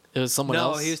phone? It was someone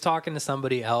else? No, he was talking to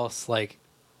somebody else, like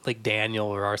like Daniel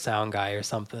or our sound guy or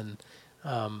something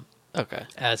Okay.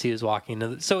 as he was walking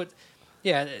into so it,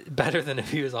 yeah, better than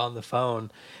if he was on the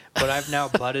phone. But I've now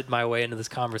butted my way into this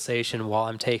conversation while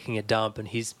I'm taking a dump, and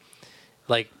he's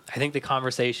like, I think the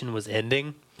conversation was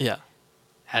ending Yeah.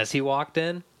 as he walked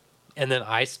in, and then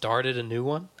I started a new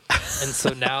one. And so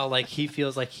now like he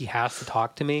feels like he has to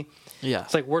talk to me. Yeah.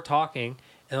 It's like we're talking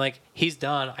and like he's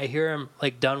done. I hear him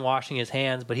like done washing his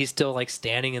hands, but he's still like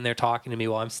standing in there talking to me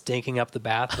while I'm stinking up the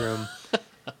bathroom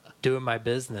doing my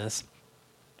business.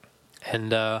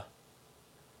 And I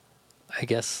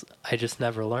guess I just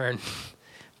never learn.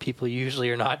 People usually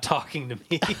are not talking to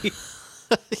me.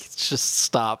 Just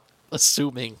stop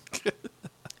assuming.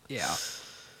 Yeah.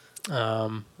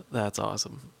 That's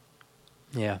awesome.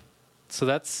 Yeah. So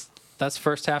that's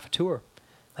first half of tour.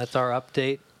 That's our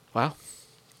update. Wow.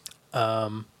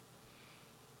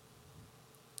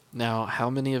 Now, how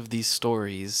many of these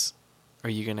stories are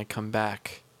you going to come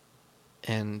back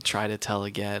and try to tell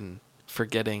again,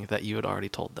 forgetting that you had already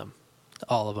told them?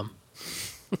 All of them.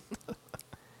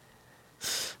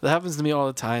 That happens to me all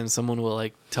the time. Someone will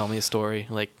like tell me a story.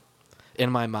 Like in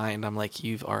my mind, I'm like,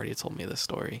 you've already told me this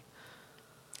story.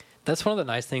 That's one of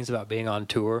the nice things about being on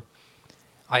tour.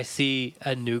 I see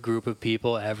a new group of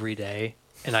people every day,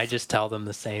 and I just tell them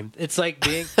the same. It's like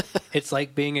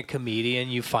being a comedian.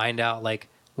 You find out like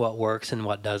what works and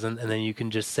what doesn't, and then you can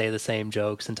just say the same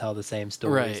jokes and tell the same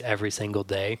stories Right. every single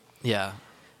day. Yeah.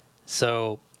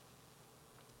 So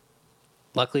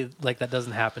luckily, like that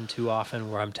doesn't happen too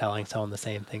often where I'm telling someone the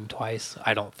same thing twice.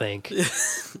 I don't think.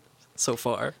 So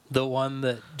far. The one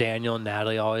that Daniel and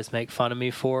Natalie always make fun of me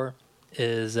for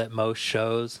is at most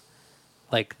shows,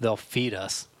 like they'll feed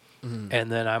us,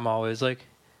 and then I'm always like,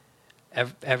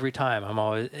 every time I'm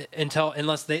always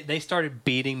unless they started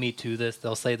beating me to this,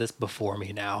 they'll say this before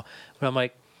me now, but I'm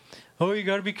like, oh, you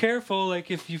got to be careful. Like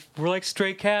we're like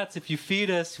stray cats. If you feed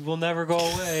us, we'll never go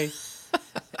away.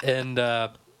 And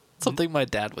Something my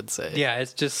dad would say. yeah,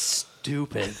 it's just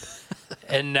stupid.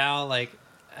 And now, like,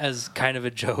 as kind of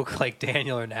a joke, like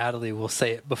Daniel or Natalie will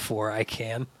say it before I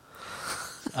can.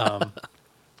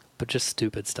 But just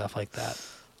stupid stuff like that.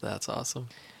 That's awesome.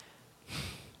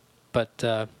 But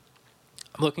I'm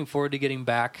looking forward to getting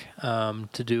back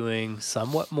to doing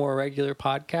somewhat more regular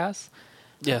podcasts.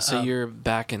 Yeah, so you're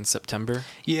back in September?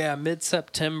 Yeah,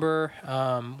 mid-September.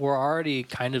 We're already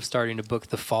kind of starting to book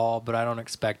the fall, but I don't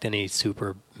expect any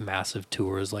super massive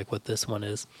tours like what this one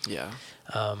is. Yeah.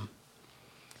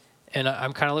 And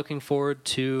I'm kind of looking forward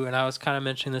to, and I was kind of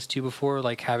mentioning this to you before,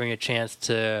 like having a chance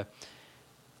to,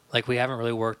 like we haven't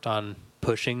really worked on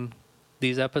pushing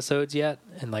these episodes yet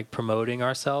and like promoting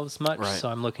ourselves much. Right. So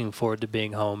I'm looking forward to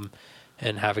being home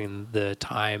and having the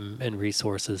time and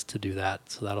resources to do that.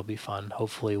 So that'll be fun.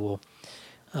 Hopefully we'll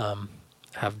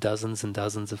have dozens and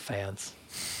dozens of fans.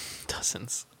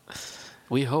 Dozens.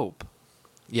 We hope.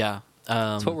 Yeah.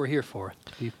 That's what we're here for,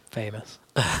 to be famous.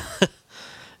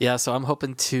 Yeah, so I'm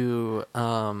hoping to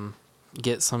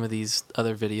get some of these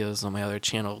other videos on my other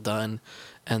channel done,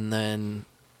 and then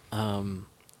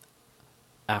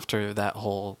after that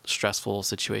whole stressful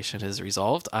situation is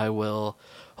resolved, I will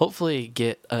hopefully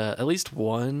get at least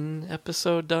one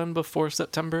episode done before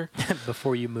September.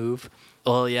 Before you move.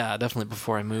 Well, yeah, definitely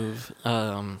before I move.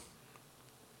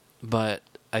 But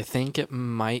I think it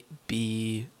might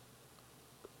be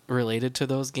related to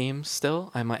those games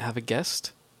still. I might have a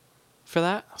guest for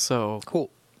that. So Cool.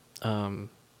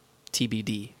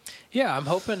 TBD. Yeah, I'm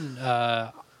hoping.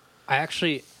 I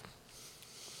actually,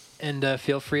 and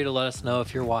feel free to let us know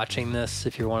if you're watching this.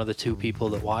 If you're one of the two people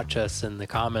that watch us in the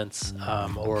comments,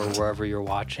 or wherever you're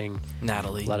watching,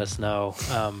 Natalie. let us know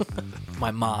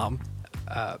My mom.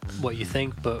 what you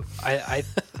think. But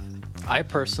I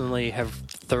personally have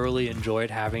thoroughly enjoyed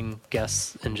having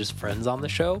guests and just friends on the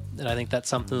show, and I think that's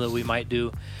something that we might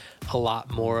do a lot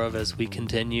more of as we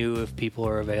continue if people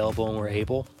are available and we're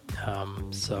able.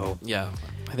 So Yeah,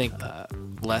 I think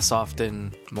less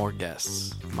often, more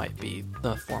guests might be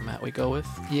the format we go with.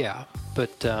 yeah,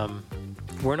 but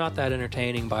we're not that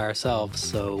entertaining by ourselves,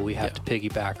 so we have Yeah. to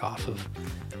piggyback off of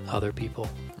other people.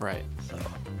 Right. So,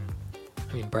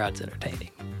 I mean, Brad's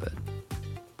entertaining, but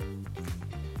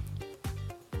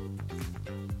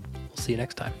we'll see you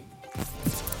next time.